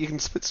 you can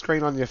split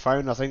screen on your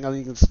phone. I think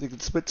you can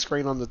split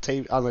screen on the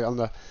TV on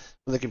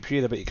the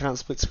computer, but you can't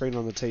split screen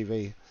on the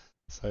TV.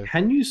 So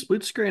can you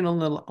split screen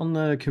on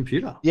the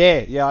computer?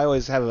 yeah, I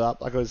always have it up.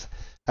 I always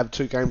have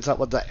two games up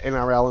with the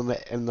NRL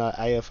and the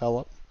AFL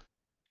up.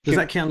 Does You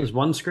that can, count as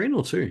one screen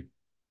or two?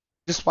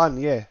 just one,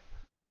 yeah.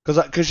 Because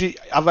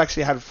I've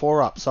actually had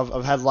four ups.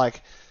 I've had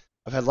like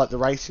the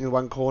racing in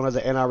one corner,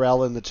 the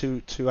NRL, and the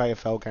two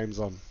AFL games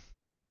on.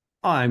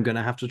 I'm going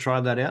to have to try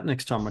that out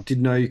next time. I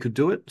didn't know you could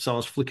do it, so I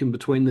was flicking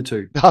between the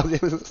two.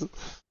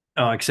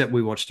 Oh, except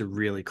we watched a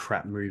really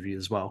crap movie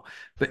as well.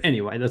 But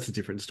anyway, that's a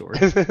different story.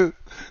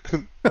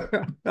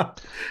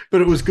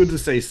 But it was good to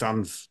see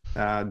Suns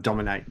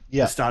dominate.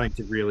 Yeah, They're starting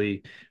to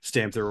really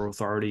stamp their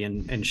authority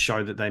and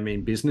show that they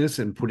mean business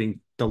and putting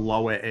the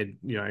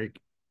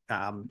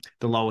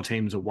the lower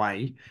teams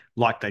away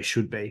like they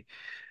should be.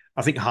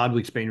 I think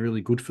Hardwick's been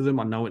really good for them.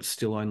 I know it's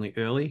still only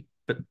early,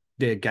 but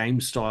their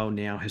game style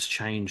now has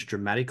changed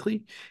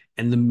dramatically.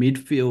 And the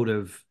midfield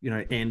of,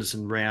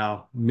 Anderson,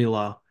 Rao,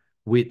 Miller,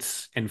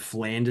 Witts, and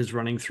Flanders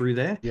running through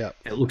there, yeah.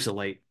 it looks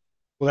elite.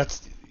 Well,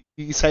 that's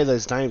you say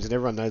those names, and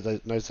everyone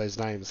knows those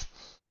names.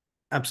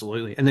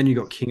 Absolutely. And then you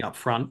got King up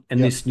front,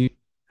 and Yep. this new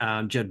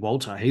Jed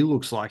Walter, he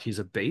looks like he's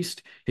a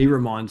beast. He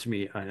reminds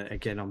me,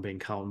 again, I'm being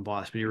Cullen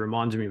biased, but he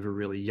reminds me of a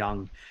really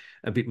young,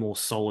 a bit more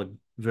solid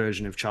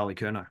version of Charlie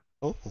Curnow.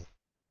 Oh.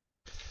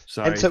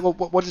 And So so,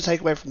 what do you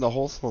take away from the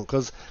Hawthorn?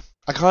 Because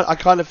I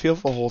kind of feel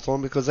for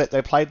Hawthorn because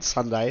they played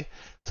Sunday,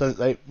 so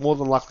they more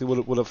than likely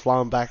would have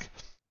flown back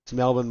to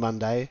Melbourne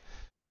Monday,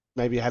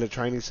 maybe had a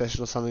training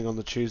session or something on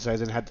the Tuesday,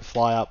 then had to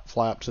fly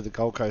up to the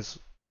Gold Coast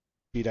a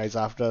few days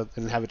after,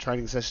 and have a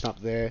training session up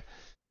there,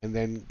 and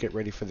then get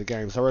ready for the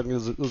game. So I reckon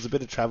there was a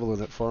bit of travel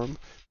in it for them.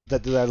 Do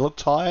they look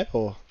tired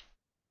or?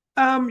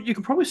 you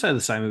could probably say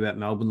the same about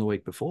Melbourne the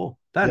week before.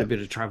 They had a Yep.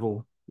 bit of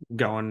travel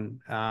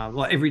going.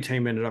 Like every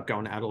team ended up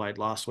going to Adelaide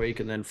last week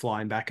and then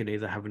flying back and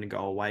either having to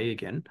go away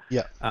again.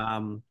 Yep.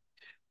 Um,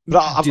 But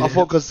did I it have,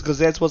 thought because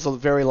theirs was the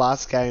very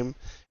last game,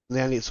 and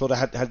then it sort of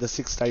had the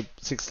 6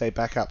 day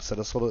backup, so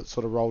they sort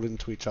of rolled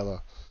into each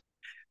other.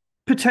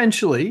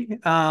 potentially.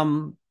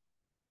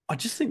 I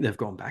just think they've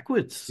gone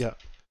backwards. Yeah,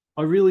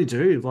 I really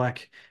do.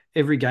 Like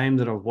every game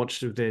that I've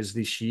watched of theirs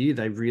this year,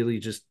 they really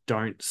just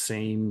don't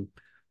seem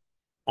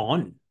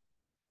on.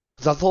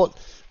 because I thought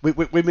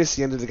we missed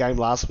the end of the game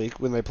last week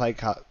when they played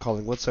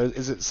Collingwood. So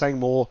is it saying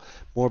more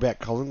about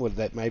Collingwood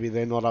that maybe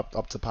they're not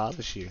up to par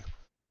this year?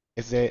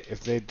 If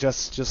they're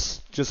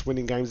just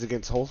winning games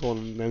against Hawthorn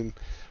and then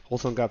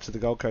Hawthorn go up to the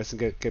Gold Coast and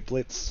get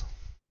blitzed.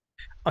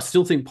 I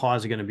still think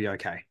Pies are going to be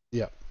okay.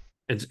 Yeah,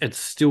 It's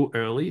still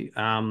early.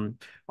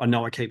 I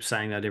know I keep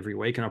saying that every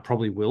week, and I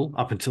probably will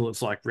up until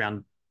it's like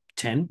round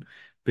 10,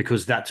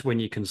 because that's when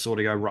you can sort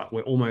of go, right,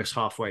 we're almost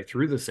halfway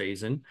through the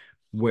season.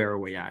 Where are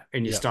we at?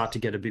 And you yeah. start to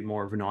get a bit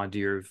more of an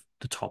idea of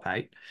the top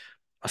eight.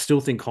 I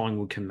still think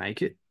Collingwood can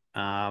make it.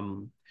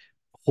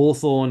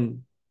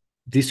 Hawthorn,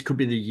 this could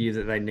be the year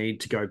that they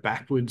need to go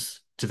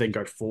backwards to then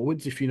go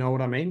forwards, if you know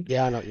what I mean.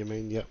 Yeah, I know what you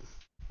mean. Yep.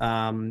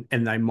 And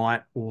they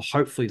might, or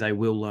hopefully they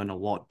will learn a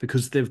lot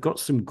because they've got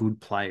some good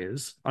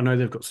players. I know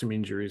they've got some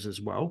injuries as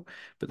well,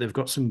 but they've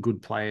got some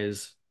good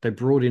players. They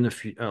brought in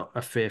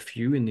a fair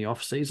few in the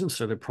off season,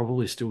 so they're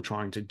probably still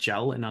trying to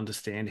gel and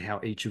understand how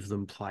each of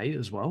them play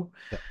as well.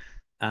 Yep.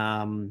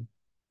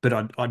 But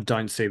I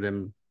don't see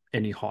them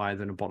any higher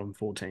than a bottom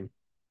 14.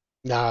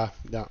 Nah,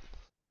 no,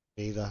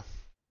 neither.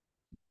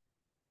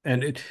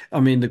 And I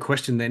mean, the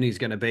question then is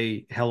going to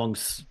be how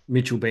long's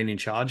Mitchell been in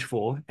charge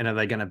for, and are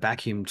they going to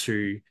back him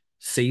to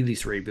see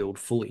this rebuild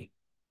fully,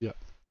 Yep.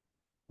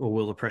 or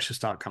will the pressure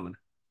start coming?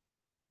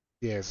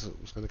 Yeah, it's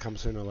going to come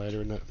sooner or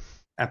later, isn't it?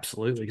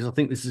 Absolutely, because I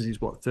think this is his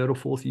third or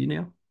fourth year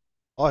now.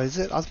 Oh, is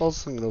it? I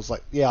was thinking it was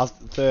like, yeah,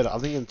 third. I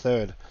think in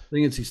third. I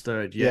think it's his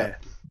third. Yeah. Yeah,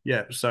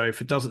 yeah. So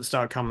if it doesn't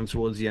start coming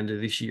towards the end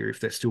of this year, if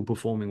they're still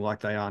performing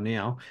like they are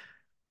now,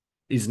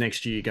 is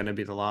next year going to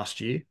be the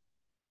last year?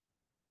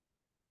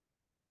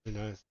 Who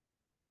knows?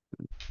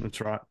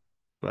 That's right.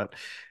 But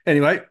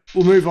anyway,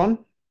 we'll move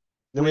on.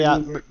 Then We we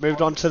will move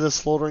moved on. on to the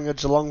slaughtering of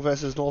Geelong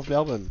versus North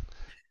Melbourne.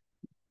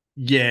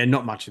 Yeah,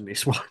 not much in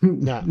this one.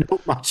 No,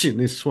 Not much in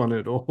this one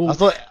at I all.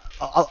 thought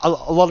a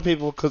lot of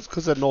people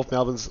because of North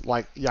Melbourne's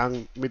like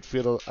young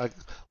midfielder are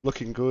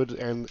looking good,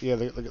 and yeah,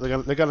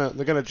 they're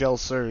gonna gel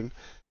soon,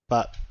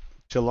 but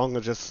Geelong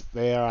are just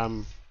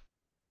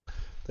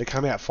they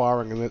come out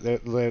firing and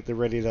they're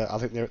ready to. I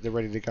think they're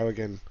ready to go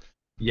again.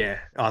 Yeah,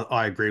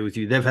 I agree with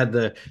you. They've had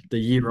the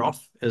year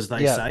off, as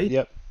they Yeah, say.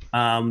 yep.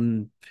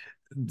 Um,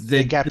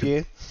 Their they're gap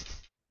year.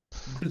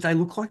 But they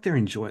look like they're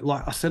enjoying.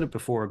 Like I said it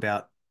before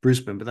about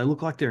Brisbane, but they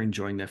look like they're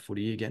enjoying their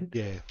footy again.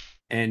 Yeah.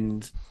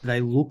 And they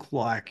look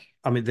like,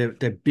 I mean, they're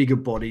bigger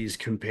bodies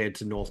compared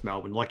to North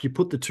Melbourne. Like you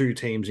put the two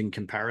teams in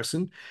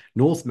comparison,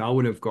 North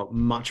Melbourne have got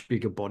much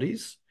bigger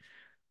bodies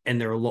and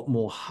they're a lot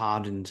more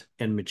hardened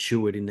and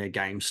matured in their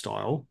game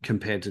style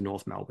compared to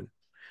North Melbourne.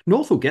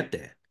 North will get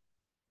there,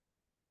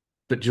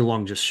 but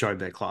Geelong just showed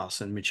their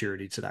class and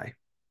maturity today.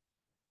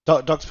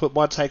 Doc's put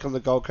my take on the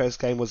Gold Coast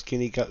game was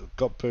Guinea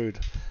got booed.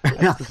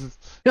 Yeah.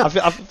 I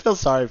feel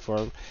sorry for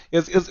him.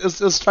 It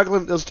was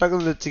struggling. It was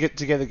struggling to get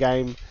the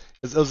game.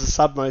 It was the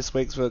sub most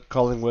weeks for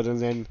Collingwood,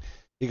 and then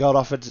he got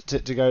offered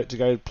to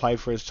go play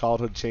for his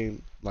childhood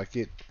team. Like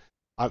it,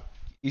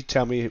 you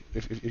tell me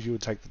if you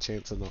would take the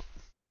chance or not.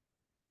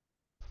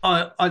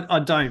 I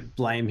don't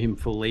blame him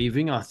for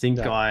leaving. I think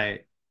Yeah, I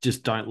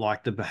just don't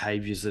like the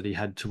behaviours that he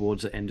had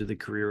towards the end of the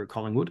career at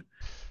Collingwood.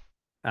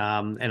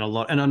 And a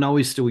lot, and I know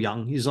he's still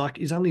young. He's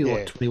only like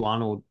yeah.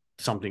 21 or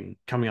something,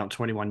 coming up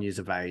 21 years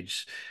of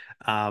age.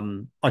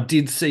 I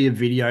did see a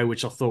video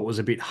which I thought was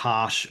a bit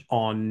harsh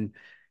on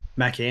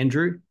Mac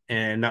Andrew,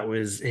 and that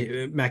was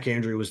Mac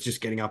Andrew was just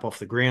getting up off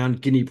the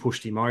ground. Guinea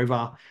pushed him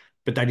over,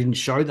 but they didn't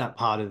show that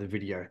part of the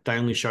video. They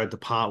only showed the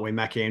part where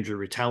Mac Andrew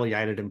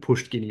retaliated and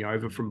pushed Guinea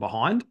over from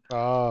behind.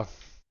 Ah,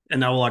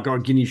 And they were like, "Oh,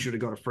 Guinea should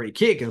have got a free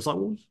kick." And it's like,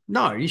 "Well,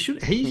 no, he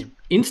should. He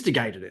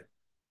instigated it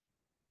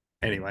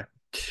anyway."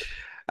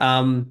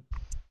 Um,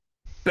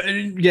 but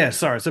yeah,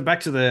 sorry. So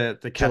back to the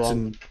Cats Geelong.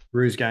 and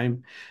Roos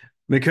game.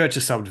 McKercher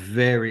subbed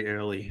very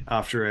early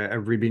after a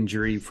rib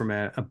injury from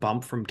a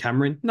bump from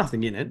Cameron.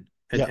 Nothing in it,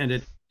 Yep, and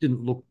it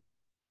didn't look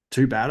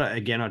too bad.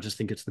 Again, I just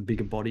think it's the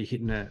bigger body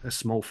hitting a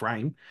small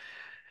frame.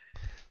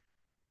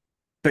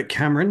 But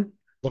Cameron,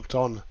 looked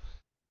on.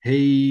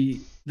 the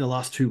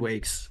last 2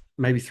 weeks,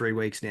 maybe 3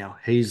 weeks now,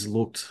 he's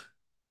looked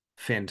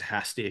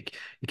fantastic.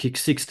 He kicked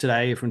six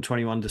today from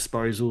 21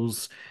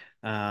 disposals.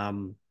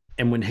 And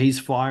when he's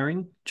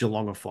firing,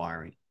 Geelong are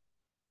firing.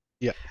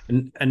 Yep.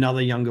 And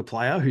another younger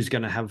player who's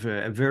going to have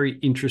a very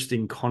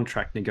interesting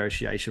contract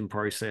negotiation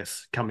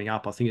process coming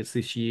up. I think it's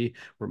this year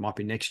or it might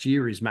be next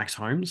year is Max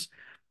Holmes.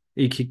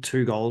 He kicked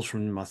 2 goals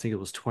from, I think it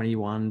was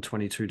 21,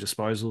 22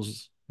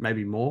 disposals,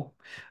 maybe more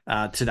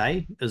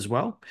today as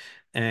well.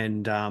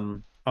 And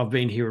I've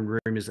been hearing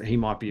rumors that he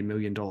might be $1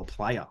 million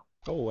player.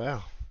 Oh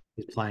wow.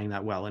 He's playing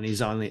that well. And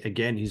he's only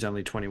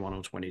 21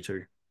 or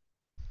 22.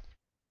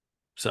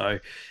 So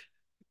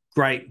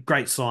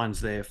great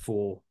signs there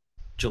for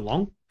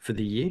Geelong for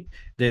the year.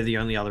 They're the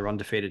only other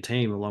undefeated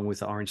team along with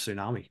the Orange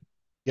Tsunami.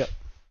 Yep.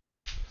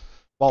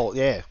 Well,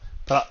 yeah,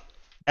 but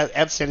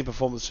outstanding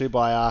performance too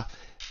by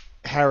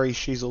Harry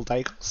Shizel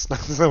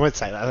Dacos. I won't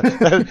say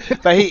that.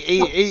 But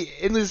he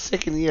in his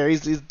second year,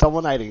 he's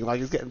dominating. Like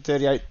he's getting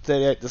 38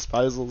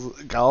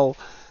 disposals, goal.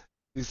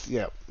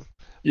 Yeah.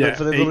 Yeah,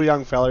 For the little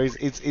young fella,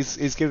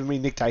 he's giving me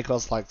Nick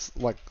Dacos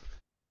like.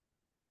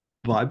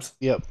 vibes.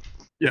 Yep.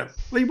 Yeah.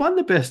 Well, he won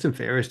the best and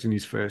fairest in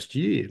his first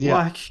year.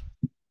 Yep.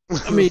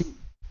 I mean,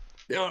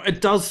 it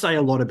does say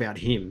a lot about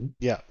him,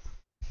 Yeah.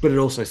 but it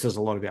also says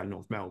a lot about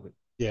North Melbourne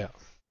Yeah.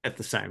 at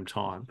the same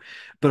time.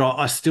 But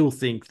I still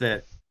think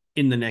that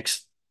in the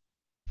next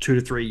 2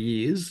 to 3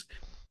 years,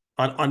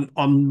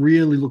 I'm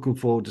really looking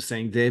forward to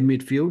seeing their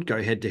midfield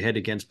go head to head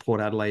against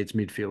Port Adelaide's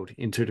midfield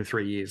in 2 to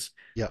 3 years.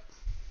 Yep.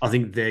 I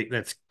think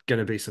that's going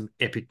to be some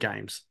epic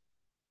games.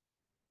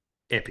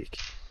 Epic.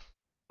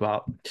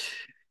 But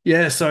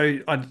yeah,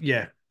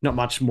 not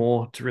much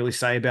more to really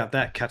say about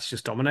that. Cats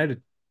just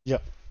dominated.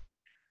 Yep.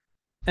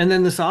 And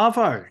then the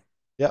Savo.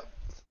 Yep.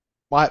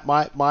 My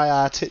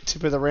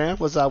tip of the round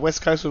was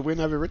West Coast would win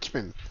over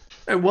Richmond.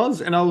 It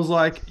was, and I was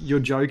like, "You're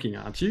joking,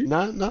 aren't you?"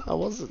 No, I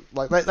wasn't.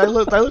 Like they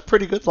looked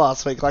pretty good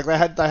last week. Like they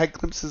had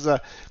glimpses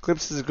of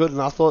good,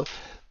 and I thought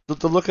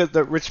the look at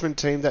the Richmond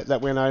team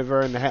that went over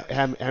and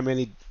how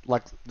many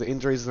like the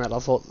injuries and that, I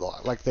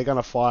thought like they're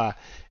gonna fire.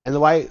 And the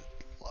way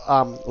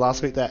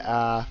last week that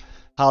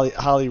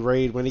Harley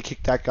Reid when he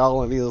kicked that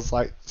goal and he was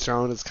like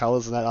showing his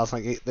colours and that, I was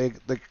like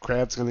the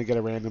crowd's gonna get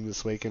around him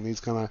this week and he's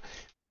gonna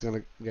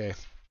yeah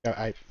go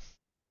ape.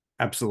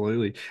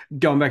 Absolutely.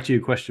 Going back to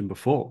your question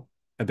before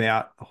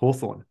about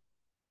Hawthorn,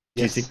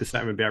 do you think Yes. the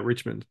same about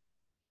Richmond?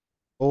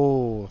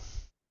 Oh.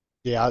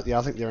 Yeah, I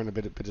think they're in a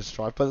bit of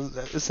strife, but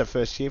it's their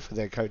first year for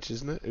their coach,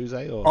 isn't it,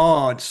 Uze? Or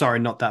Oh, sorry,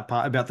 not that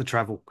part about the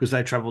travel because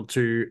they travelled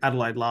to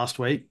Adelaide last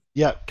week.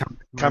 yeah, come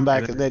Home, and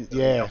back and then then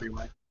yeah,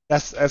 WA.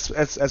 that's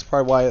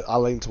probably why I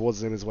lean towards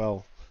them as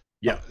well.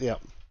 Yeah. Yeah,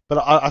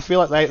 but I feel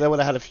like they would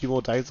have had a few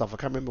more days off. I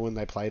can't remember when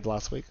they played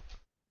last week.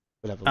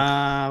 Whatever.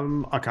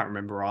 I can't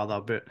remember either,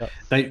 but Yep.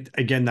 they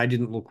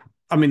didn't look.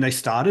 I mean, they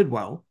started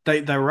well.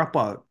 They were up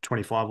by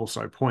 25 or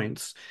so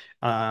points,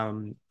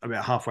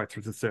 about halfway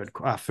through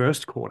the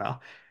first quarter,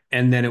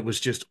 and then it was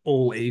just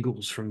all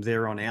Eagles from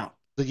there on out.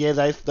 But yeah,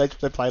 they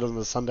played on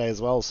the Sunday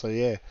as well, so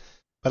yeah.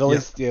 But at Yeah,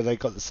 least yeah, they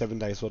got the 7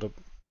 day sort of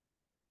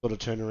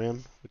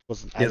turnaround, which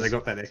wasn't yeah, they as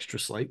got that extra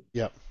sleep.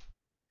 yeah.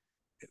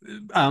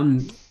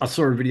 I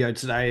saw a video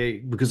today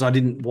because I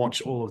didn't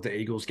watch all of the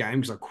Eagles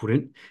games. I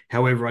couldn't.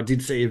 However, I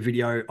did see a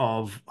video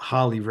of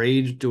Harley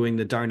Reid doing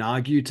the "Don't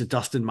Argue" to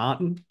Dustin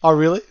Martin. Oh,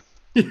 really?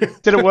 Did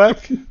it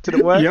work? Did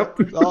it work? Yep,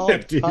 Oh,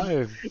 it did.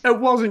 no. It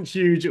wasn't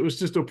huge. It was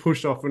just a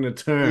push off and a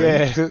turn.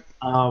 Yeah.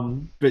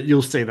 But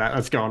you'll see that.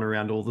 That's going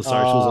around all the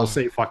socials. I'll Oh,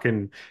 see if I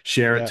can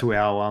share it yeah. to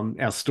our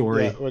Yeah,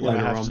 story we're gonna later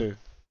have on. to.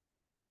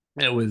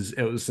 It was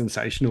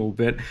sensational.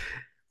 But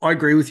I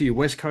agree with you.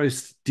 West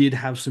Coast did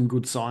have some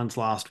good signs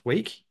last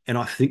week, and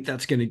I think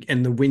that's going to,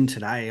 and the win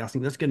today, I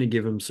think that's going to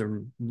give them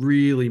some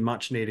really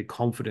much needed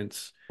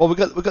confidence. Well, we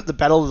got the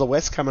Battle of the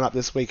West coming up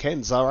this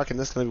weekend, so I reckon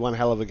that's gonna be one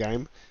hell of a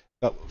game.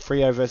 Got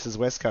Freo versus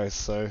West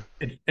Coast, so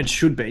It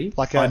should be.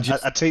 like I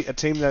a team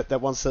that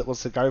wants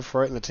to go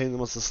for it and a team that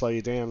wants to slow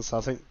you down. So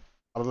I think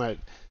I don't know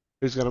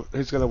who's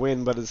gonna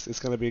win, but it's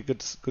gonna be a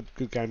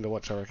good game to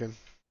watch. I reckon.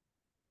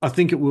 I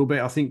think it will be.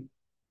 I think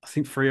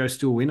Freo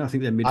still win. I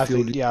think their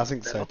midfield is I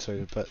think so better.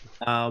 too. But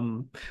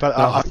Um, but but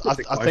I I, hope I, it's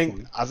a I close think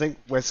one. I think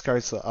West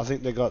Coast. I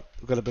think they got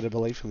a bit of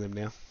belief in them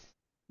now.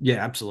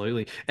 Yeah,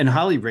 absolutely. And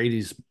Harley Reid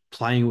is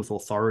playing with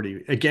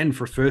authority again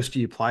for a first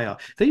year player.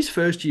 These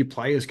first year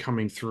players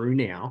coming through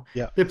now,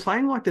 Yeah. they're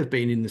playing like they've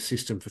been in the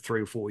system for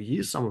 3 or 4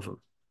 years. Some of them.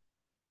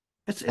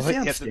 I It's think yeah,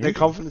 their outstanding.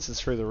 confidence is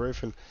through the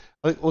roof, and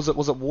I think was it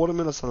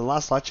Waterman or something?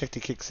 Last I checked,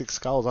 he kicked 6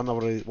 goals. I don't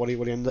know what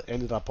he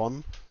ended up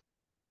on.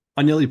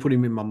 I nearly put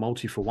him in my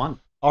multi for one.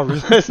 Oh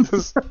really?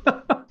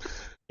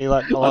 He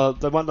like I, oh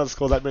they might not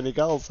score that many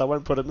goals, so I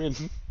won't put him in.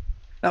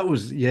 that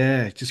was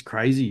yeah, just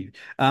crazy.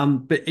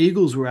 But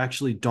Eagles were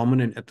actually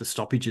dominant at the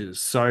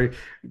stoppages. So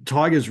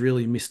Tigers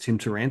really missed Tim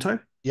Taranto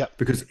Yep.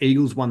 because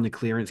Eagles won the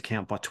clearance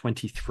count by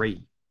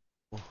 23.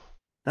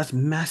 That's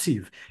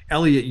massive.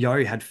 Elliot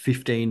Yeo had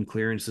 15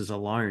 clearances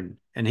alone,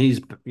 and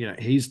he's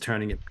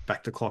turning it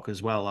back to clock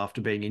as well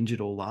after being injured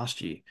all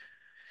last year.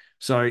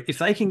 So if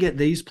they can get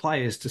these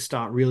players to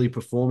start really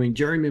performing,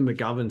 Jeremy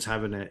McGovern's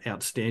having an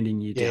outstanding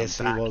year down Yes,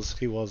 he back. was.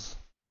 He was.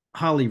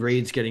 Harley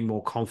Reid's getting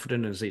more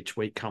confident as each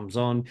week comes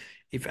on.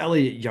 If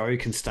Elliot Yeo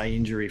can stay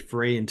injury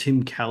free and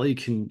Tim Kelly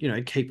can,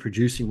 keep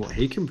producing what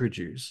he can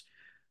produce,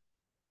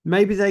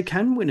 maybe they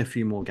can win a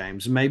few more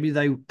games. Maybe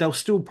they'll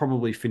still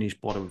probably finish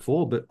bottom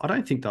four, but I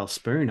don't think they'll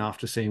spoon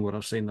after seeing what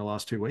I've seen the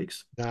last 2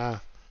 weeks. Nah.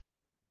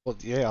 Well,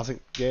 yeah, I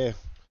think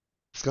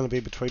it's going to be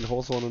between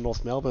Hawthorn and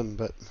North Melbourne,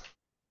 but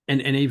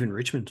And even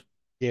Richmond.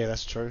 yeah,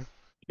 that's true.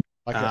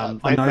 Like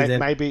I know that.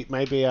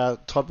 maybe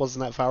Todd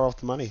wasn't that far off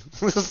the money.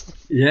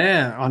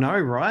 Yeah, I know,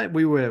 right?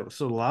 We were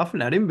sort of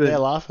laughing at him, They're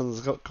but laughing.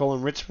 He's got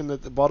calling Richmond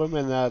at the bottom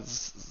and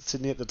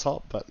Sydney at the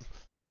top, but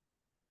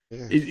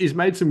yeah. he's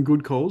made some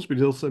good calls, but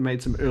he's also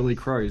made some early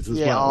crows as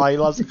Yeah, well. he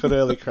loves a good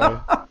early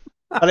crow.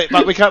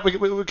 But we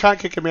can't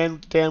kick a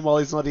man down while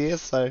he's not here.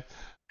 So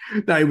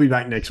No, he'll be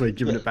back next week,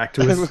 giving it back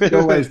to us. He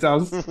always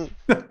does.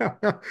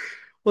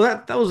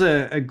 Well, that was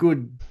a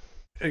good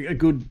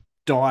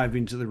dive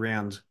into the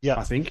round, yeah.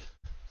 I think.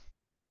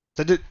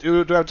 So do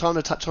we have time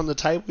to touch on the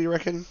table? You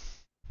reckon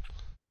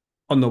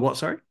On the what?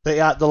 Sorry.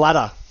 the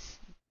ladder,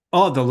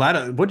 Oh, the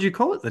ladder. What do you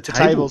call it? The the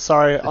table? table.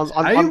 Sorry, The on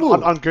table.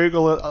 Google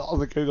on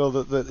the Google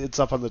that it's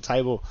up on the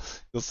table.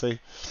 You'll see. I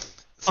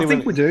See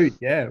think we when do.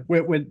 Yeah,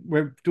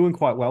 we're doing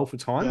quite well for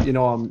time.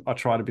 yeah. I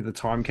try to be the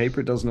timekeeper.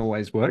 It doesn't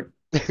always work.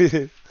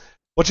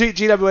 Well,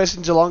 GWS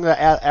and Geelong are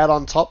out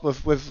on top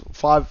with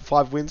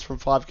five wins from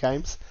 5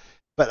 games.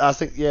 But I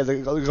think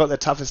they've got their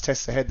toughest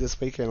tests ahead this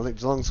weekend. I think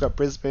Geelong's got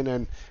Brisbane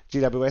and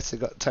GWS have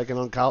got taken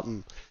on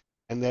Carlton,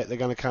 and they're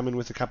going to come in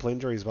with a couple of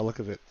injuries by the look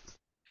of it.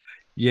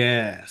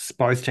 Yes,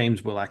 both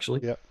teams will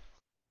actually, Yep.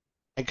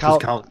 And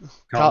because Carlton,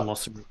 Carlton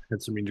Carl,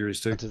 had some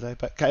injuries too. today,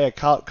 but yeah,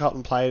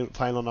 Carlton playing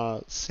on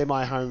a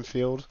semi-home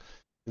field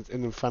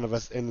in front of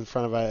us in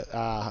front of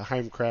a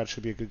home crowd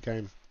should be a good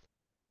game.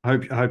 I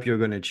hope you're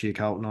going to cheer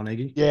Carlton on,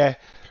 Eggy. Yeah,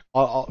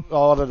 I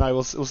don't know.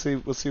 We'll see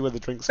where the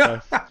drinks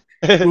go.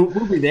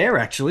 We'll be there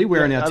actually,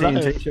 wearing Yeah, our I know.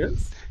 TNT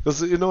shirts.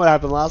 Because you know what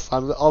happened last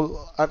time?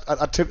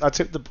 I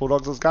tipped the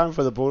Bulldogs. I was going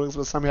for the Bulldogs,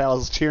 but somehow I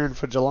was cheering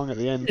for Geelong at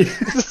the end.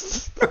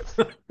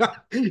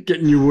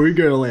 Getting your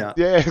Woogirl out.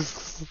 Yeah,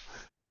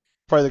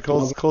 probably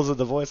the cause of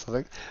the voice, I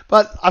think.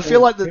 But I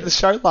feel like the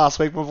show last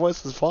week, my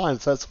voice was fine,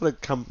 so it's sort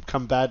of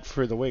come bad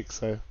through the week.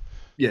 So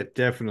Yeah,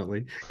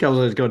 definitely.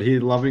 Calzo's got here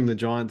loving the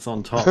Giants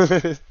on top.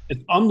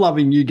 I'm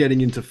loving you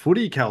getting into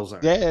footy,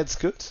 Calzo. yeah, it's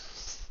good.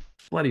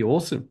 Bloody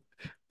awesome.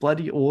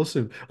 Bloody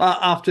awesome.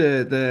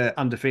 After the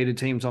undefeated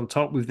teams on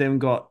top, we've then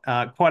got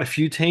quite a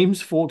few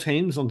teams, 4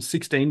 teams on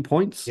 16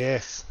 points.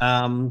 Yes.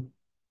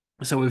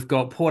 So we've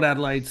got Port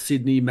Adelaide,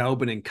 Sydney,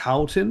 Melbourne, and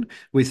Carlton,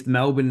 with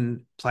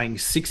Melbourne playing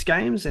 6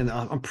 games. And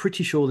I'm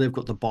pretty sure they've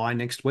got the bye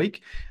next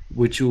week,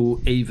 which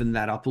will even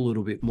that up a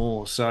little bit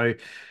more. So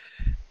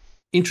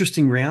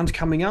interesting round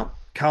coming up.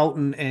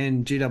 Carlton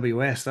and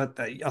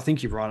GWS. I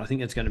think you're right. I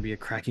think it's going to be a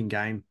cracking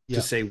game to Yeah.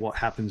 see what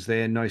happens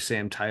there. No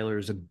Sam Taylor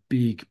is a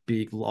big,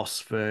 big loss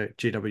for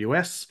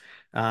GWS,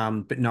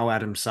 but no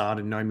Adam Sard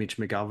and no Mitch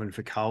McGovern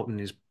for Carlton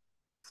is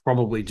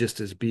probably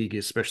just as big,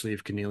 especially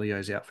if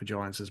Cornelio's out for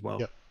Giants as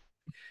well. Yeah.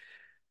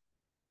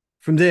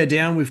 From there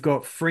down, we've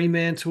got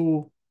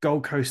Fremantle,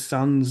 Gold Coast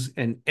Suns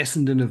and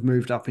Essendon have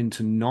moved up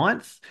into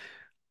ninth.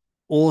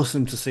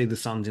 Awesome to see the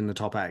Suns in the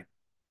top eight.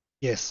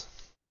 Yes.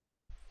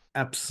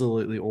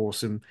 Absolutely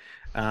awesome.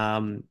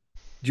 Do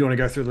you want to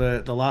go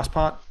through the last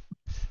part?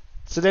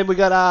 So then we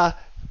got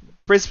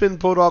Brisbane,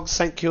 Bulldogs,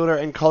 St Kilda,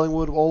 and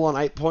Collingwood all on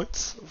 8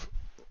 points,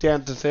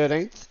 down to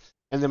 13th.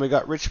 And then we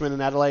got Richmond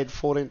and Adelaide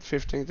 14th,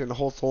 15th, and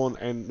Hawthorn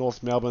and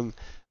North Melbourne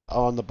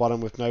are on the bottom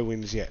with no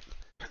wins yet.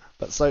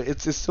 But so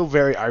it's still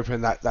very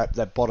open,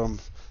 that bottom,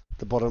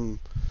 the bottom,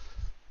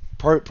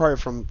 pro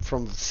from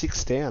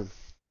 6 down.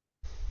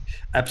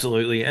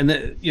 Absolutely, and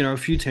a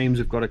few teams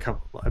have got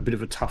a bit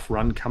of a tough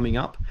run coming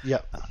up.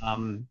 Yep.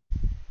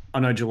 I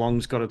know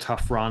Geelong's got a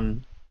tough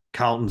run.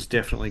 Carlton's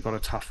definitely got a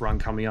tough run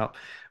coming up.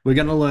 We're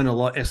going to learn a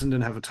lot.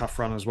 Essendon have a tough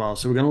run as well.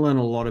 So we're going to learn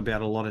a lot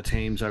about a lot of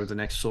teams over the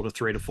next sort of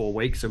 3 to 4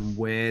 weeks and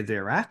where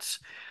they're at.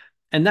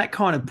 And that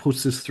kind of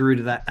puts us through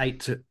to that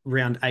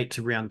round 8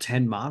 to round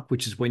 10 mark,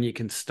 which is when you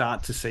can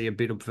start to see a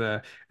bit of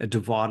a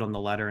divide on the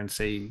ladder and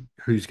see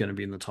who's going to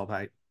be in the top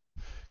 8.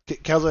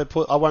 Calzo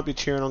put, I won't be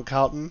cheering on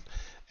Carlton.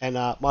 And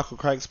Michael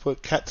Craig's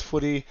put, Cats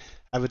Footy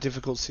have a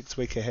difficult 6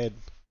 week ahead.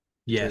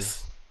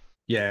 Yes.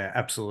 Yeah,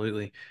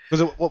 absolutely.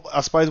 Because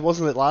I suppose,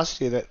 wasn't it last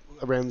year that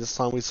around this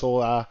time we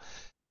saw,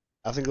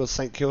 I think it was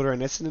St Kilda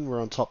and Essendon were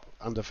on top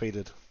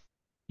undefeated.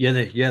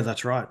 Yeah,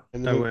 that's right.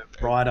 And they were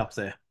right up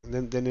there.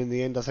 And then in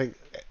the end, I think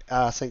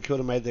St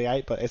Kilda made the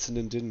 8, but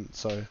Essendon didn't.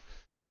 So.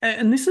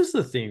 And this is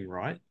the thing,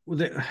 right?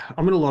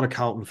 I'm in a lot of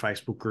Carlton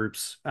Facebook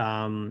groups,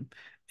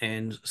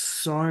 and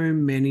so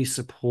many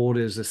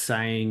supporters are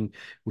saying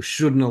we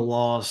shouldn't have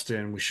lost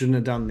and we shouldn't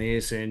have done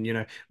this, and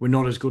we're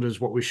not as good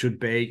as what we should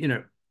be.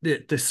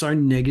 They're so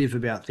negative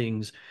about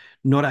things,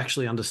 not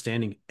actually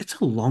understanding it's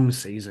a long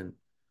season.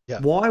 Yeah.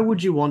 Why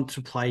would you want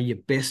to play your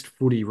best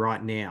footy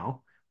right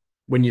now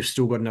when you've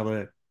still got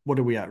another, what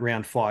are we at,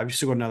 round 5? You've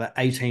still got another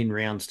 18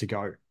 rounds to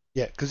go.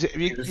 Yeah, because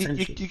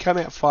if you come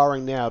out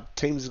firing now,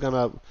 teams are going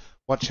to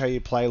watch how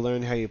you play,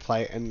 learn how you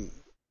play, and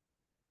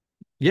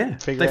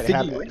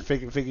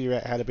figure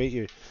out how to beat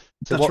you.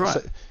 So that's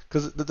right.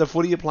 Because the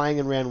footy you're playing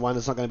in round 1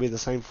 is not going to be the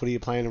same footy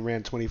you're playing in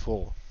round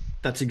 24.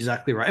 That's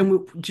exactly right.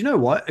 And do you know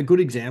what? A good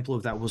example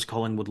of that was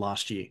Collingwood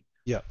last year.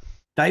 Yeah.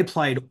 They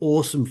played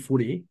awesome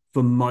footy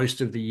for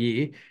most of the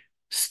year,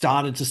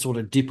 started to sort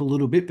of dip a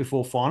little bit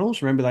before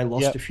finals. Remember, they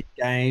lost a few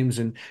games,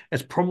 and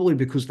it's probably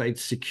because they'd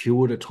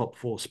secured a top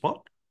 4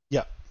 spot.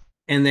 Yeah.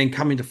 And then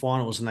come into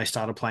finals and they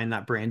started playing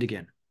that brand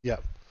again. Yeah.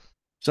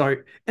 So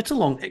it's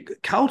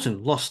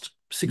Carlton lost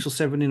 6 or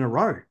 7 in a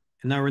row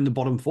and they were in the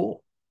bottom 4.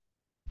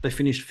 They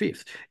finished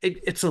 5th.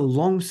 It's a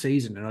long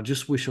season, and I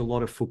just wish a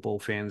lot of football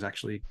fans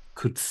actually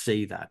could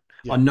see that.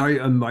 Yeah. I know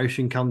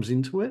emotion comes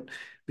into it,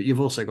 but you've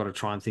also got to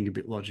try and think a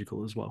bit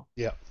logical as well.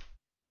 Yeah,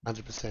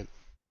 100%.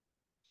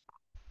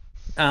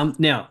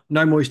 Now,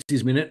 no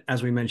Moisties Minute,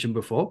 as we mentioned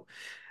before.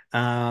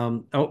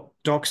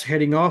 Doc's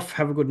heading off.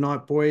 Have a good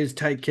night, boys.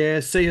 Take care.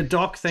 See you,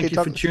 Doc. Thank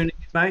you for tuning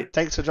in, mate.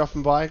 Thanks for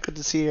dropping by. Good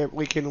to see you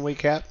week in and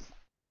week out.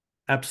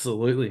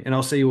 Absolutely. And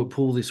I'll see you at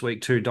pool this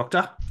week too,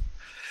 Doctor.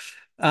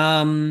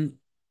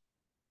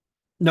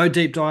 No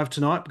deep dive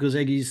tonight because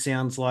Egi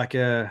sounds like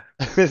a...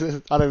 I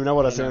don't even know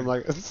what I sound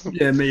like.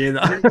 Yeah, me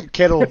either.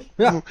 Kettle.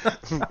 A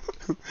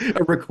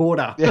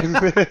recorder.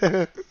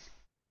 Yeah.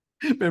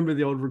 Remember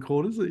the old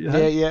recorders that you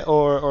had? Yeah.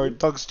 Or a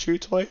dog's chew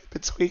toy, a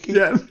bit squeaky.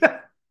 Yeah.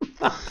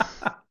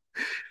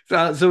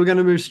 So we're going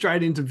to move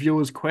straight into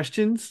viewers'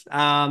 questions.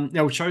 Now,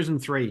 we've chosen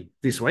 3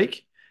 this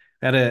week.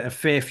 Had a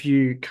fair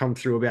few come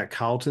through about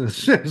Carlton,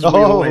 as we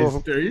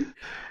always do.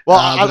 Well,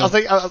 I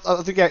think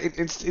our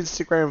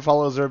Instagram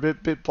followers are a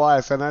bit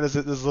biased. I noticed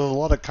that there's a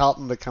lot of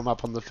Carlton that come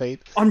up on the feed.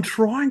 I'm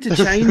trying to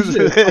change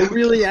it. I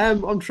really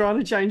am. I'm trying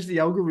to change the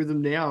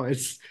algorithm now.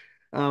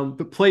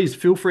 But please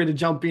feel free to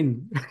jump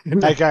in.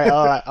 Okay,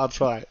 all right, I'll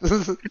try.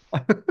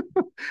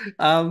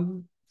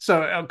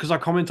 So, because I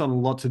comment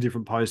on lots of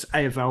different posts,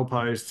 AFL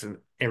posts and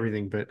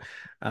everything. But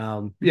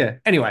yeah.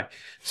 Anyway,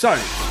 so.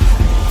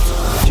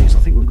 Jeez, I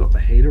think we've got the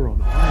heater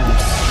on.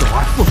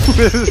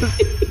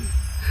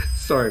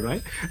 Sorry,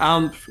 mate.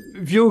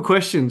 Viewer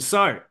questions.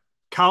 So,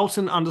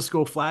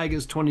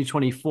 Carlton_flaggers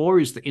 2024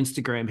 is the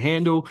Instagram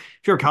handle.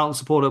 If you're a Carlton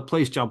supporter,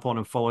 please jump on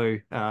and follow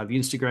the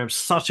Instagram.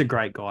 Such a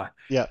great guy.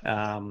 Yeah.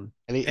 And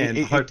he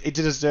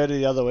did us dirty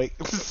the other week.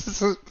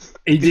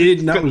 He did,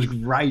 and that was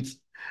great.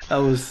 That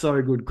was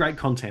so good. Great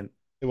content.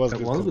 It was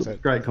good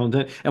content. Great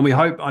content. And we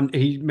hope,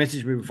 he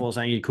messaged me before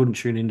saying he couldn't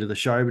tune into the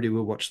show, but he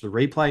will watch the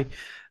replay.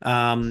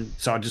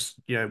 So I just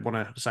want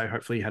to say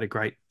hopefully you had a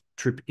great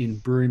trip in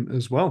Broome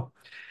as well.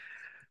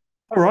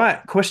 All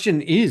right.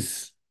 Question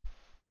is,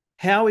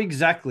 how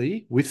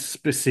exactly, with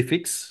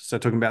specifics, so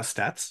talking about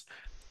stats,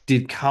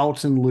 did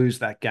Carlton lose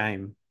that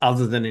game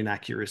other than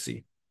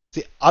inaccuracy?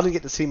 See, I didn't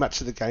get to see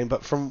much of the game,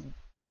 but from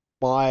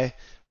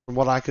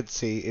what I could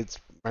see, it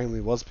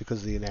mainly was because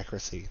of the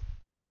inaccuracy.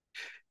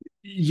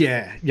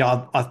 Yeah,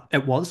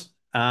 it was.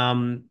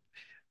 I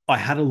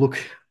had a look.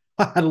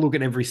 I had a look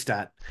at every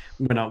stat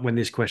when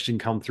this question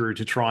come through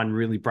to try and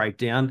really break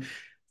down.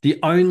 The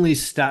only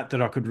stat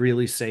that I could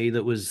really see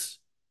that was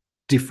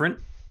different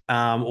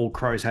or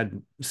Crows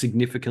had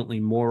significantly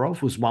more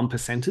of, was one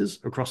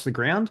percenters across the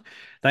ground.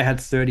 They had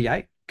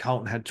 38.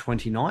 Carlton had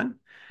 29.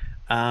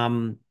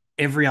 Um,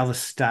 every other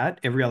stat,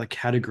 every other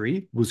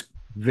category was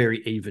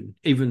very even.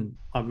 Even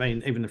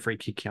the free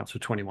kick counts were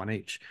 21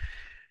 each.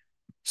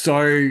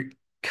 So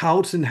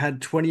Carlton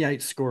had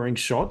 28 scoring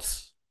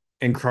shots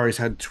and Crows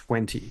had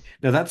 20.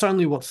 Now that's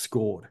only what's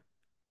scored.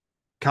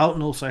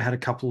 Carlton also had a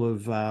couple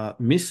of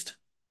missed,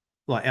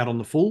 like out on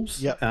the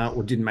fulls, Yep.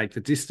 or didn't make the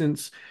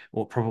distance,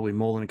 or probably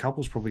more than a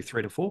couple, probably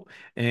 3 to 4.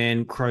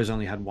 And Crows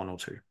only had one or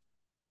two.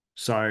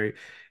 So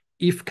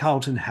if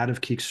Carlton had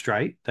have kicked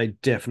straight, they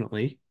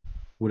definitely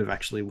would have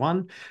actually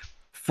won.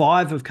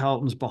 5 of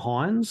Carlton's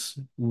behinds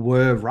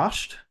were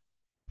rushed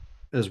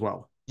as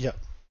well. Yep.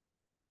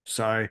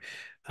 So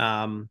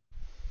um,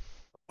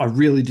 I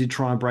really did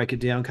try and break it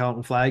down,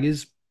 Carlton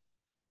flaggers.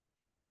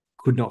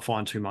 Could not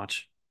find too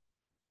much.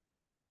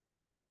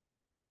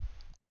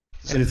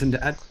 So, Anything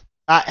to add?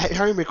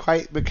 Harry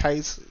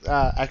McKay's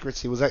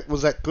accuracy, was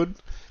that good?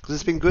 Because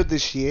it's been good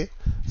this year.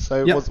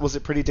 So Yep. was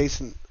it pretty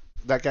decent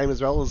that game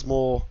as well? As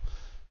more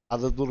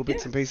other little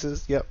bits Yeah. and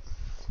pieces? Yep.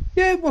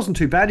 Yeah, it wasn't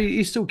too bad.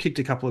 He still kicked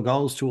a couple of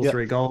goals, two or Yep.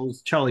 three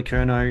goals. Charlie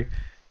Curnow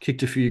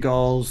kicked a few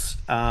goals.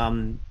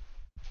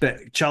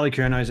 But Charlie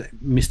Curnow's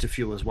missed a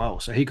few as well.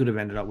 So he could have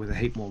ended up with a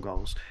heap more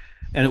goals.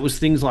 And it was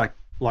things like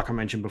I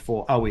mentioned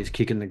before, he's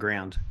kicking the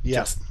ground.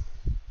 Yep.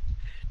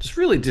 Just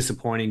really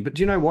disappointing. But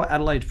do you know what?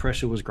 Adelaide's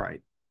pressure was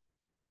great.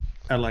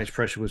 Adelaide's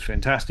pressure was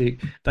fantastic.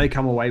 They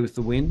come away with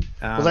the win.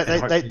 Well,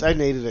 they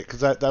needed it because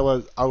they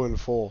were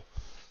 0-4.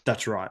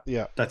 That's right.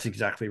 Yeah. That's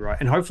exactly right.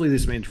 And hopefully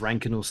this means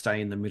Rankin will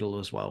stay in the middle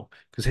as well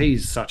because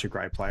he's such a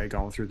great player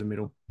going through the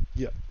middle.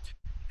 Yeah.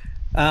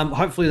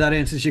 Hopefully that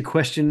answers your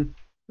question,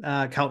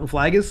 Carlton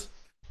Flaggers.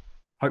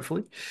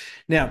 Hopefully.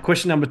 Now,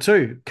 question number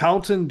 2,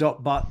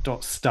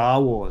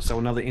 Carlton.but.Star Wars. So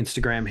another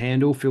Instagram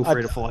handle. Feel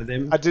free to follow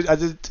them. I did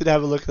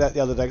have a look at that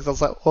the other day because I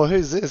was like, well,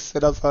 who's this?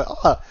 And I was like,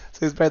 oh,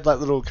 so he's made like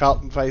little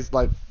Carlton face,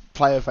 like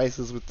player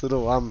faces with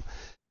little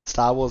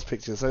Star Wars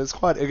pictures. So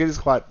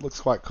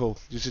looks quite cool.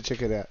 You should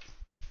check it out.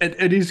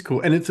 It is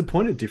cool. And it's a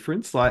point of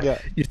difference. Like Yeah.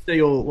 you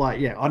see all like,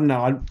 yeah, I don't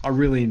know. I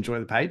really enjoy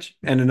the page.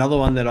 And another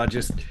one that I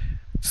just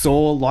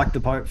saw, liked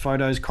the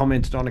photos,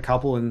 commented on a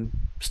couple and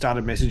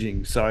started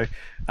messaging. So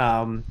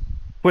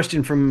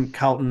question from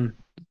Carlton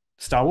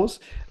Star Wars,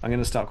 I'm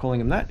going to start calling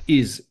him that,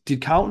 is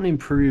did Carlton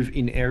improve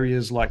in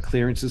areas like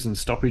clearances and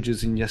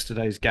stoppages in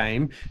yesterday's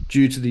game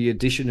due to the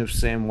addition of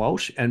Sam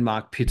Walsh and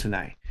Mark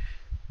Pittonay?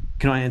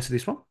 Can I answer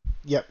this one?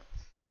 Yep.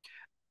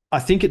 I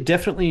think it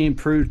definitely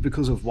improved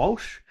because of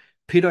Walsh.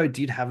 Pitto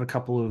did have a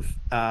couple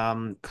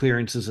of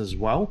clearances as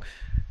well,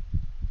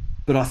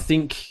 but I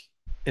think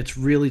it's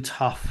really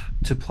tough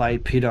to play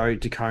Pitto,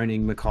 De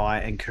Koning,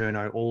 Mackay, and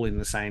Curnow all in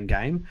the same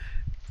game.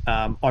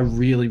 I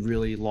really,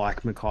 really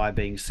like Mackay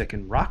being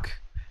second ruck,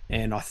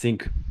 and I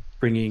think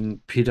bringing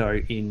Pitto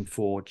in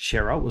for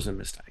Chera was a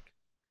mistake.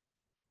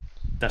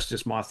 That's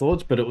just my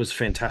thoughts, but it was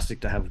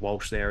fantastic to have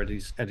Walsh there at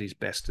his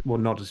best. Well,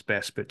 not his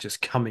best, but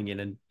just coming in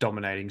and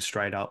dominating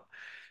straight up.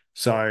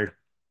 So,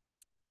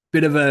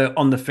 bit of a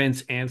on the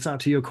fence answer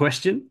to your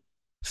question,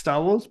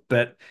 Star Wars,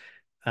 but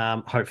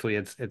hopefully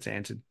it's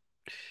answered.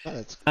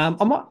 Oh, I'm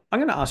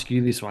going to ask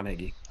you this one,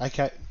 Eggy.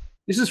 okay.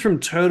 This is from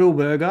Turtle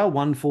Burger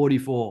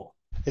 144.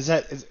 Is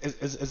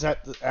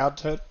that our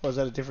turtle or is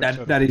that a different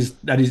turtle?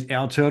 That is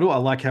our turtle. I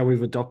like how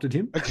we've adopted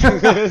him.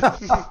 Okay.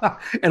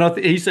 And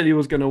he said he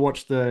was going to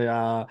watch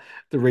the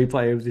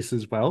replay of this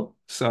as well.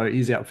 So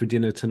he's out for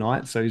dinner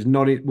tonight. So he's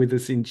not with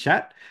us in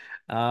chat.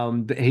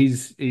 But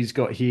he's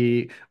got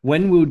here.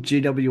 When will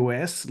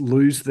GWS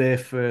lose their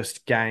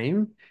first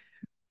game?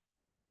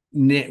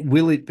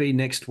 Will it be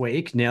next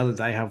week? Now that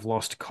they have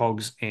lost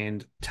Cogs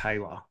and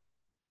Taylor.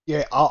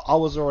 Yeah, I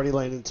was already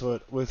leaning to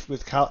it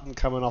with Carlton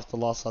coming off the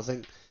loss. I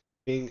think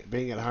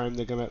being at home,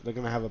 they're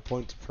gonna have a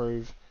point to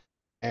prove,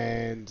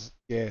 and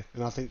yeah,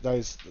 and I think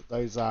those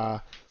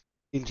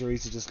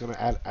injuries are just gonna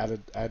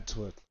add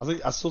to it.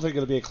 I still think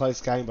it'll be a close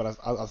game, but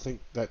I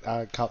think that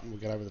Carlton will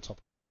get over the top.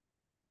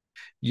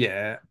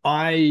 Yeah,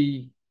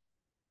 I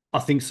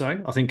think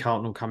so. I think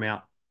Carlton will come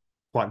out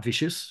quite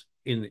vicious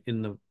in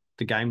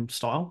the game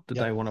style that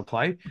Yep. they want to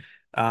play.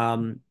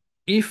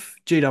 If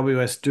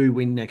GWS do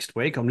win next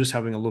week, I'm just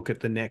having a look at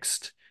the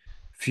next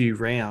few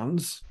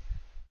rounds.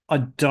 I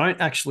don't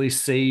actually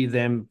see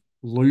them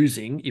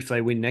losing if they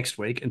win next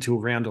week until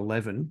round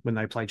 11 when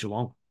they play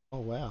Geelong Oh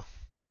wow!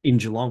 in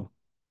Geelong.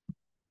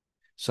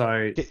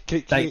 So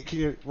Can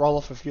you roll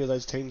off a few of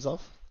those teams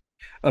off?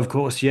 of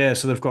course, yeah.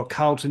 So they've got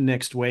Carlton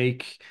next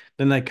week.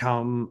 Then they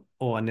come,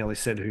 I nearly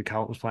said who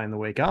Carlton's playing the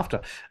week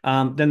after.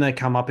 Then they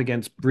come up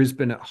against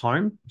Brisbane at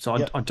home. So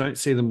Yep. I don't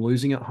see them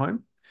losing at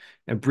home.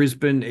 And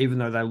Brisbane, even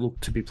though they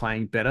look to be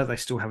playing better, they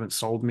still haven't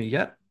sold me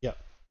yet. Yep.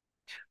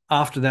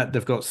 After that,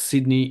 they've got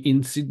Sydney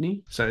in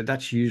Sydney. So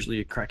that's usually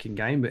a cracking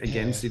game. But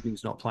again, Yeah.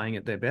 Sydney's not playing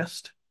at their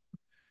best.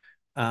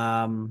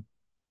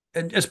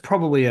 It's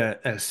probably a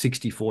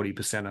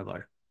 60-40%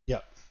 though.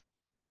 Yep.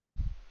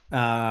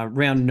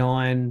 Round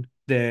 9,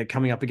 they're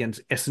coming up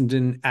against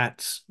Essendon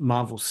at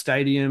Marvel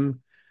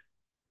Stadium.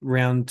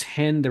 Round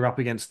 10, they're up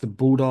against the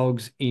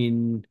Bulldogs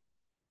in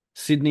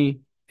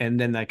Sydney, and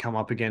then they come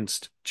up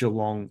against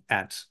Geelong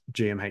at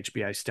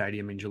GMHBA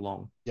Stadium in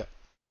Geelong. Yep.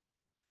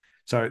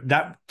 So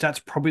that's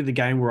probably the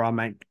game where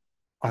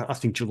I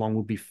think Geelong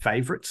will be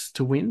favourites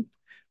to win,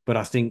 but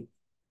I think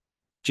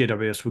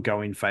GWS will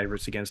go in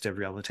favourites against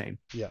every other team.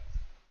 Yeah.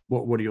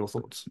 What are your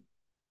thoughts?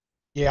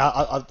 Yeah,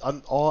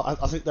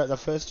 I think that the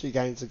first two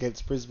games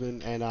against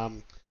Brisbane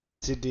and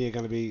Sydney are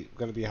going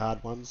to be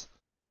hard ones.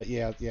 But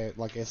yeah,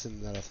 like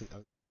Essendon, that I think.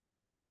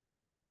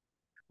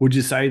 Would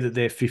you say that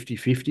they're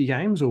 50-50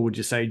 games, or would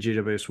you say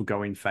GWS will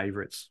go in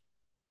favourites?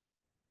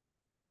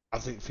 I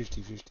think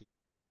 50-50.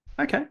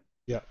 Okay.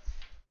 Yeah.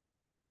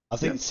 I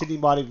think Yep. Sydney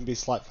might even be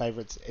slight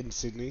favourites in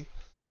Sydney,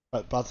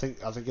 but I think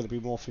it'll be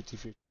more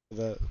 50-50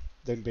 for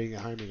them being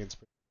at home against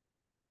Brisbane.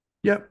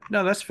 Yep.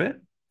 No, that's fair.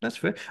 That's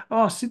fair.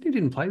 Oh, Sydney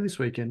didn't play this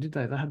weekend, did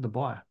they? They had the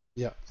bye.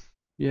 Yeah.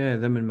 Yeah,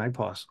 them and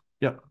Magpies.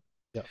 Yep.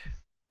 Yeah.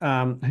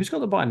 Who's got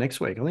the bye next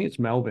week? I think it's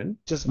Melbourne.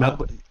 Just is it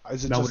Melbourne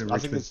just? and I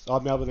think Richmond. it's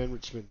Melbourne and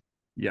Richmond.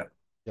 Yep.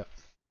 Yeah.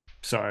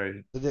 So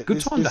good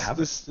This time to this have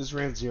it. this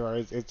round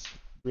zero, it's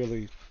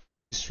really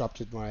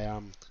disrupted my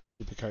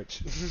super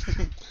coach.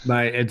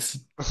 Mate, it's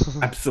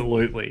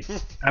absolutely,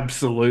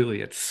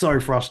 absolutely. It's so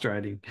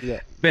frustrating. Yeah.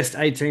 Best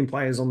 18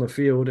 players on the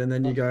field, and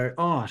then you go,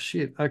 oh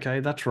shit, okay,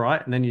 that's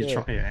right. And then you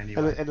Yeah. try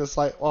anyway. And it's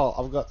like, oh,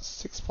 I've got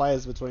 6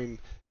 players between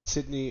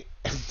Sydney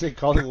and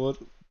Collingwood.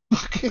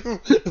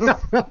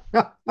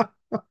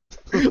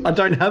 I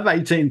don't have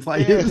 18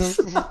 players.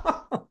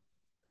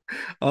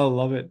 I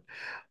love it.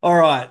 All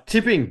right,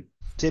 tipping.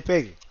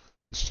 Tipping.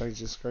 Let's change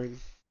the screen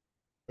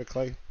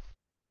quickly.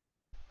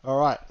 All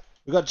right.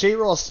 We've got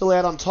G-Raw still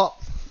out on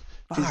top.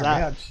 She's Far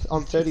out.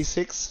 on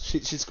 36. She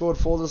scored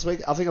 4 this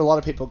week. I think a lot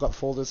of people got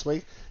 4 this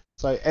week.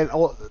 So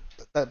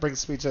that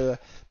brings me to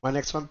my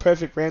next one.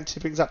 Perfect round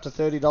tipping's up to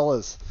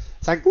 $30.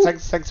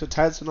 Thanks for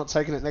Taz for not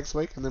taking it next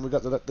week, and then we've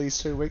got these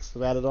 2 weeks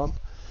to add it on.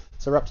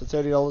 So we're up to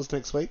 $30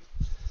 next week.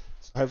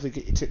 So hopefully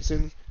get your tips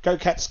in. Go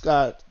Cats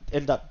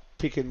end up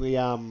picking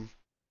the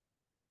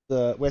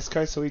West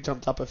Coast, so he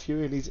jumped up a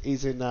few, and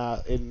he's in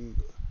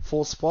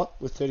 4th spot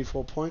with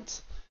 34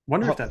 points.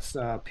 Wonder if that's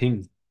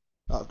ping.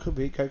 Oh, it could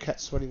be. Go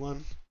Cats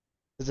 21.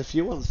 There's a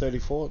few on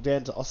 34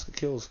 down to Oscar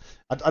Kills.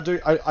 I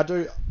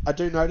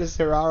do notice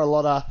there are a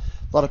lot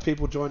of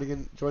people joining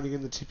in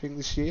the tipping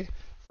this year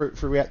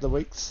throughout the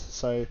weeks.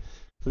 So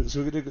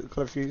we've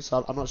got a few.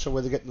 So I'm not sure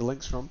where they're getting the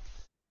links from.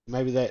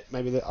 Maybe they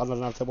I don't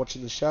know if they're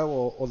watching the show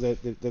or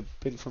they've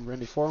been from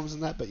Randy forums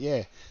and that. But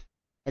yeah,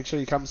 make sure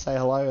you come say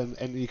hello,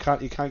 and you can't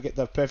get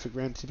the perfect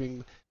round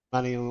tipping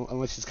money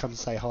unless you come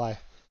say hi.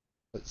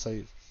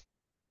 So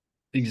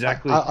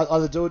Exactly.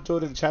 either do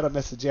it in chat or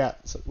message out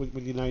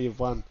when you know you've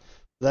won.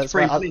 That's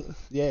free why money.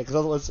 yeah, because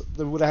otherwise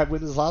they would have had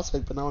winners last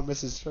week, but no one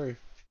messaged through.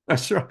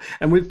 That's right.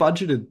 And we've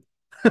budgeted.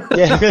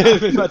 Yeah,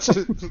 pretty much.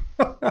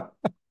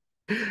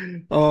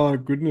 Oh,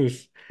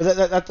 goodness.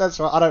 But that's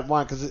right. I don't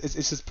mind because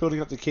it's just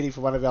building up the kitty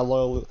for one of our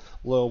loyal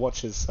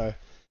watchers. So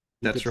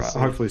That's good to right. see.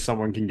 Hopefully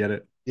someone can get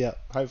it. Yeah,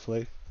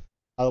 hopefully.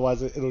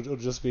 Otherwise, it'll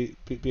just be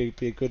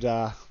a good.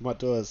 Might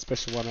do a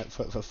special one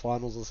for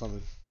finals or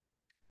something.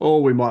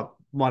 Or we might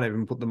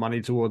even put the money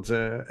towards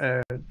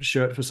a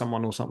shirt for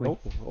someone or something.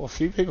 Or a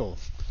few people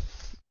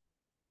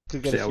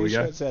could get See a how few we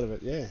go. shirts out of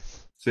it. Yeah,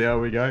 See how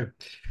we go.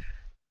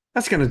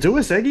 That's going to do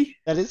us, Eggy.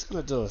 that is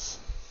gonna do us.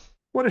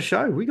 What a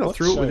show. We got What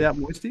through show? it without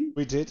Moisty.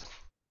 We did.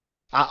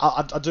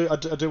 I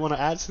do want to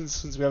add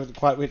since we haven't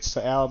quite reached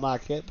the hour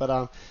mark yet,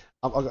 but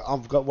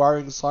I've got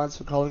worrying signs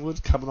for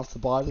Collingwood coming off the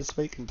bye this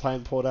week and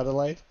playing Port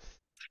Adelaide,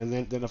 and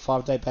then a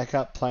 5-day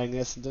backup playing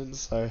Essendon.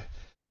 So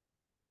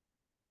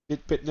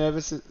bit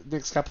nervous the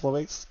next couple of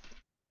weeks.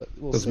 But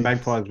we'll There's see.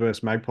 Magpies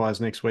versus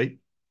Magpies next week.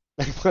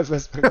 Magpies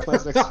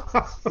next.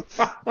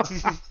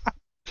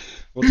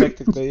 Well,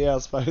 technically, yeah, I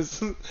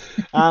suppose.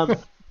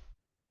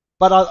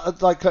 But I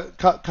like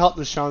Carlton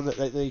has shown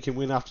that you can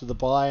win after the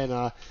bye,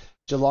 and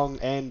Geelong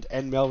and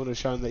Melbourne have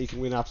shown that you can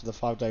win after the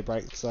 5-day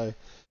break. So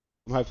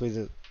I'm hopefully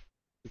that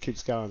it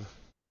keeps going.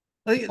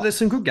 I think there's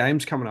some good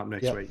games coming up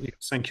next Yep. week. You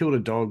got St Kilda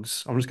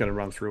Dogs. I'm just going to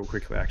run through it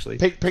quickly, actually.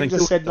 Pink St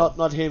just said Kilda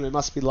not him. It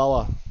must be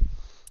lower.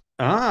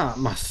 I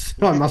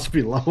must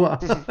be lower.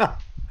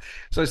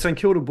 So St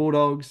Kilda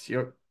Bulldogs,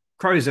 your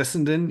Crows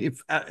Essendon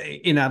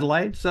in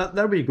Adelaide. So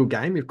that'll be a good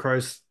game if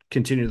Crows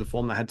continue the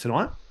form they had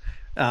tonight,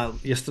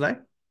 yesterday.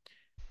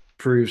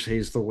 Proves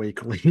he's the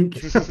weak link.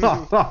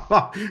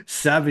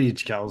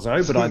 Savage,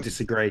 Calzo, but I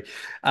disagree.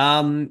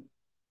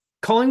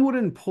 Collingwood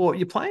and Port,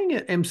 you're playing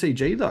at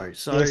MCG though.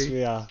 So Yes,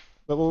 we are.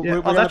 But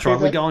yeah, that's right.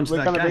 We're going to that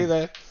We're going to be game.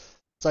 there.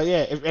 So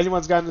yeah, if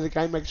anyone's going to the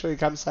game, make sure you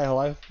come say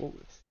hello.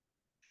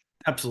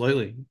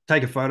 Absolutely.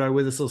 Take a photo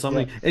with us or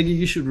something. Yeah. Eggy,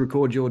 you should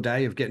record your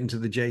day of getting to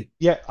the G.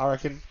 Yeah, I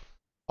reckon.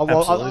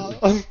 Absolutely.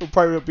 We'll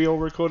probably be all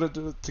recorded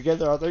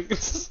together, I think.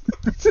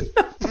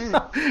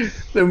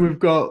 Then we've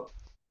got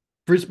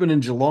Brisbane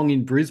and Geelong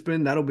in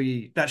Brisbane.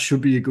 That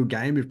should be a good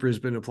game if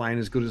Brisbane are playing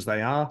as good as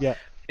they are. Yeah.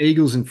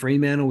 Eagles and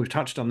Fremantle, we've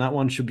touched on that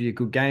one, should be a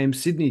good game.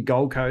 Sydney,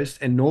 Gold Coast,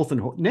 and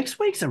Northern. Next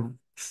week's a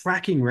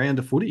fracking round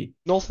of footy.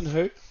 North and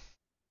who?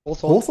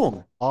 Hawthorn.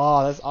 Hawthorn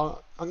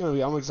Oh,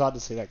 I'm excited to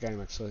see that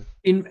game actually.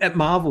 in at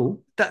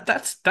Marvel.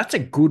 That's a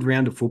good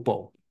round of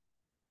football.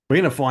 We're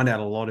going to find out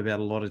a lot about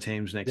a lot of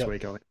teams next Yep.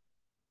 week, I think.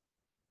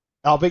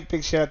 Oh,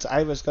 big shout out to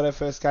Ava's got her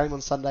first game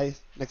on Sunday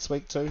next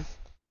week too.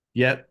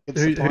 Yeah. It's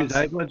Who's surprise.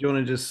 Ava? Do you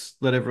want to just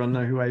let everyone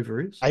know who Ava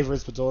is? Ava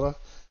is my daughter.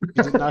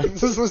 You didn't know.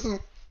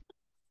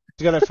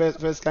 She got her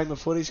first game of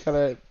footy. She got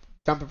a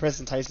jumper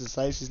presentation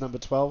today. She's number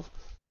 12.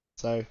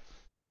 So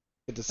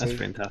good to That's see. I'm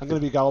going fantastic. to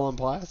be goal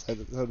umpire, so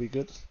that'll be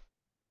good.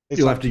 It's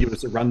You'll have like, to give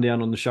us a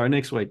rundown on the show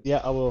next week.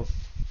 yeah, I will.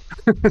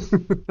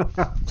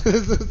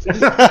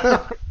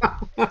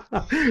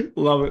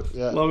 Love it.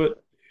 Yeah. Love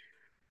it.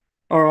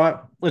 All right,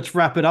 let's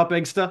wrap it up,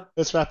 Egster.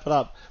 Let's wrap it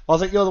up. Well, I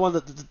think you're the one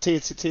that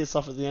tears us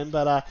off at the end.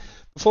 But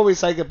before we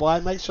say goodbye,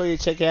 make sure you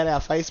check out our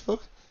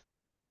Facebook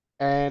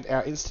and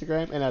our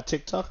Instagram and our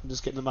TikTok. I'm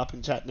just getting them up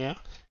in chat now.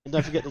 And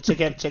don't forget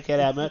to check out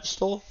our merch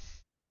store.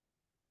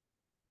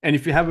 And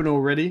if you haven't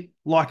already,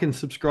 like and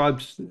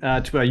subscribe to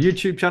our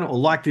YouTube channel, or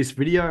like this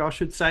video, I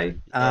should say,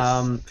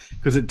 Yes.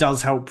 because it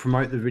does help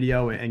promote the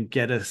video and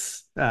get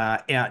us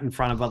out in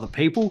front of other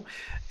people.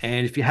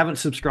 And if you haven't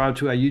subscribed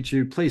to our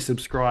YouTube, please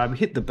subscribe,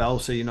 hit the bell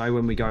so you know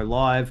when we go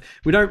live.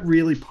 We don't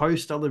really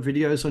post other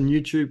videos on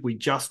YouTube. We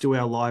just do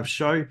our live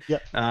show.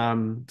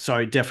 Yep.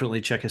 So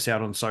definitely check us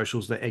out on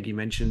socials that Eggy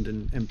mentioned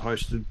and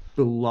posted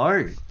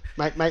below.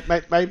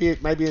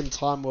 Maybe in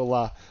time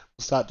we'll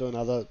start doing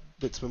other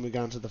bits when we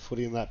go into the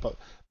footy and that. But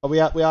we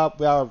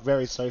are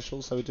very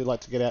social, so we do like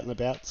to get out and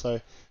about. So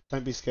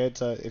don't be scared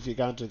to, if you're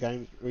going to a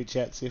game, reach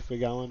out, see if we're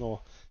going, or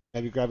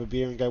maybe grab a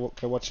beer and go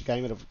watch a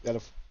game at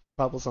a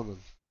pub or something.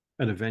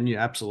 At a venue,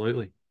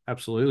 absolutely.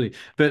 Absolutely.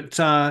 But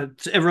to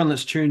everyone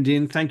that's tuned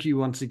in, thank you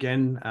once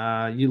again.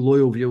 You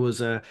loyal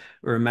viewers are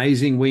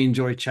amazing. We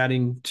enjoy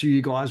chatting to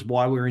you guys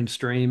while we're in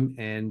stream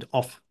and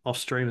off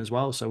stream as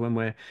well. So when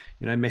we're,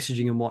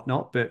 messaging and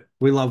whatnot, but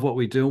we love what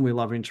we do and we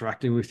love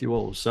interacting with you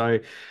all. So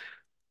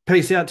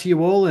peace out to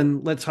you all,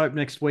 and let's hope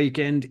next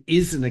weekend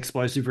is an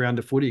explosive round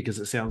of footy because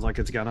it sounds like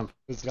it's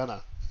It's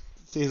gonna.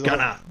 See you all.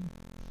 gonna.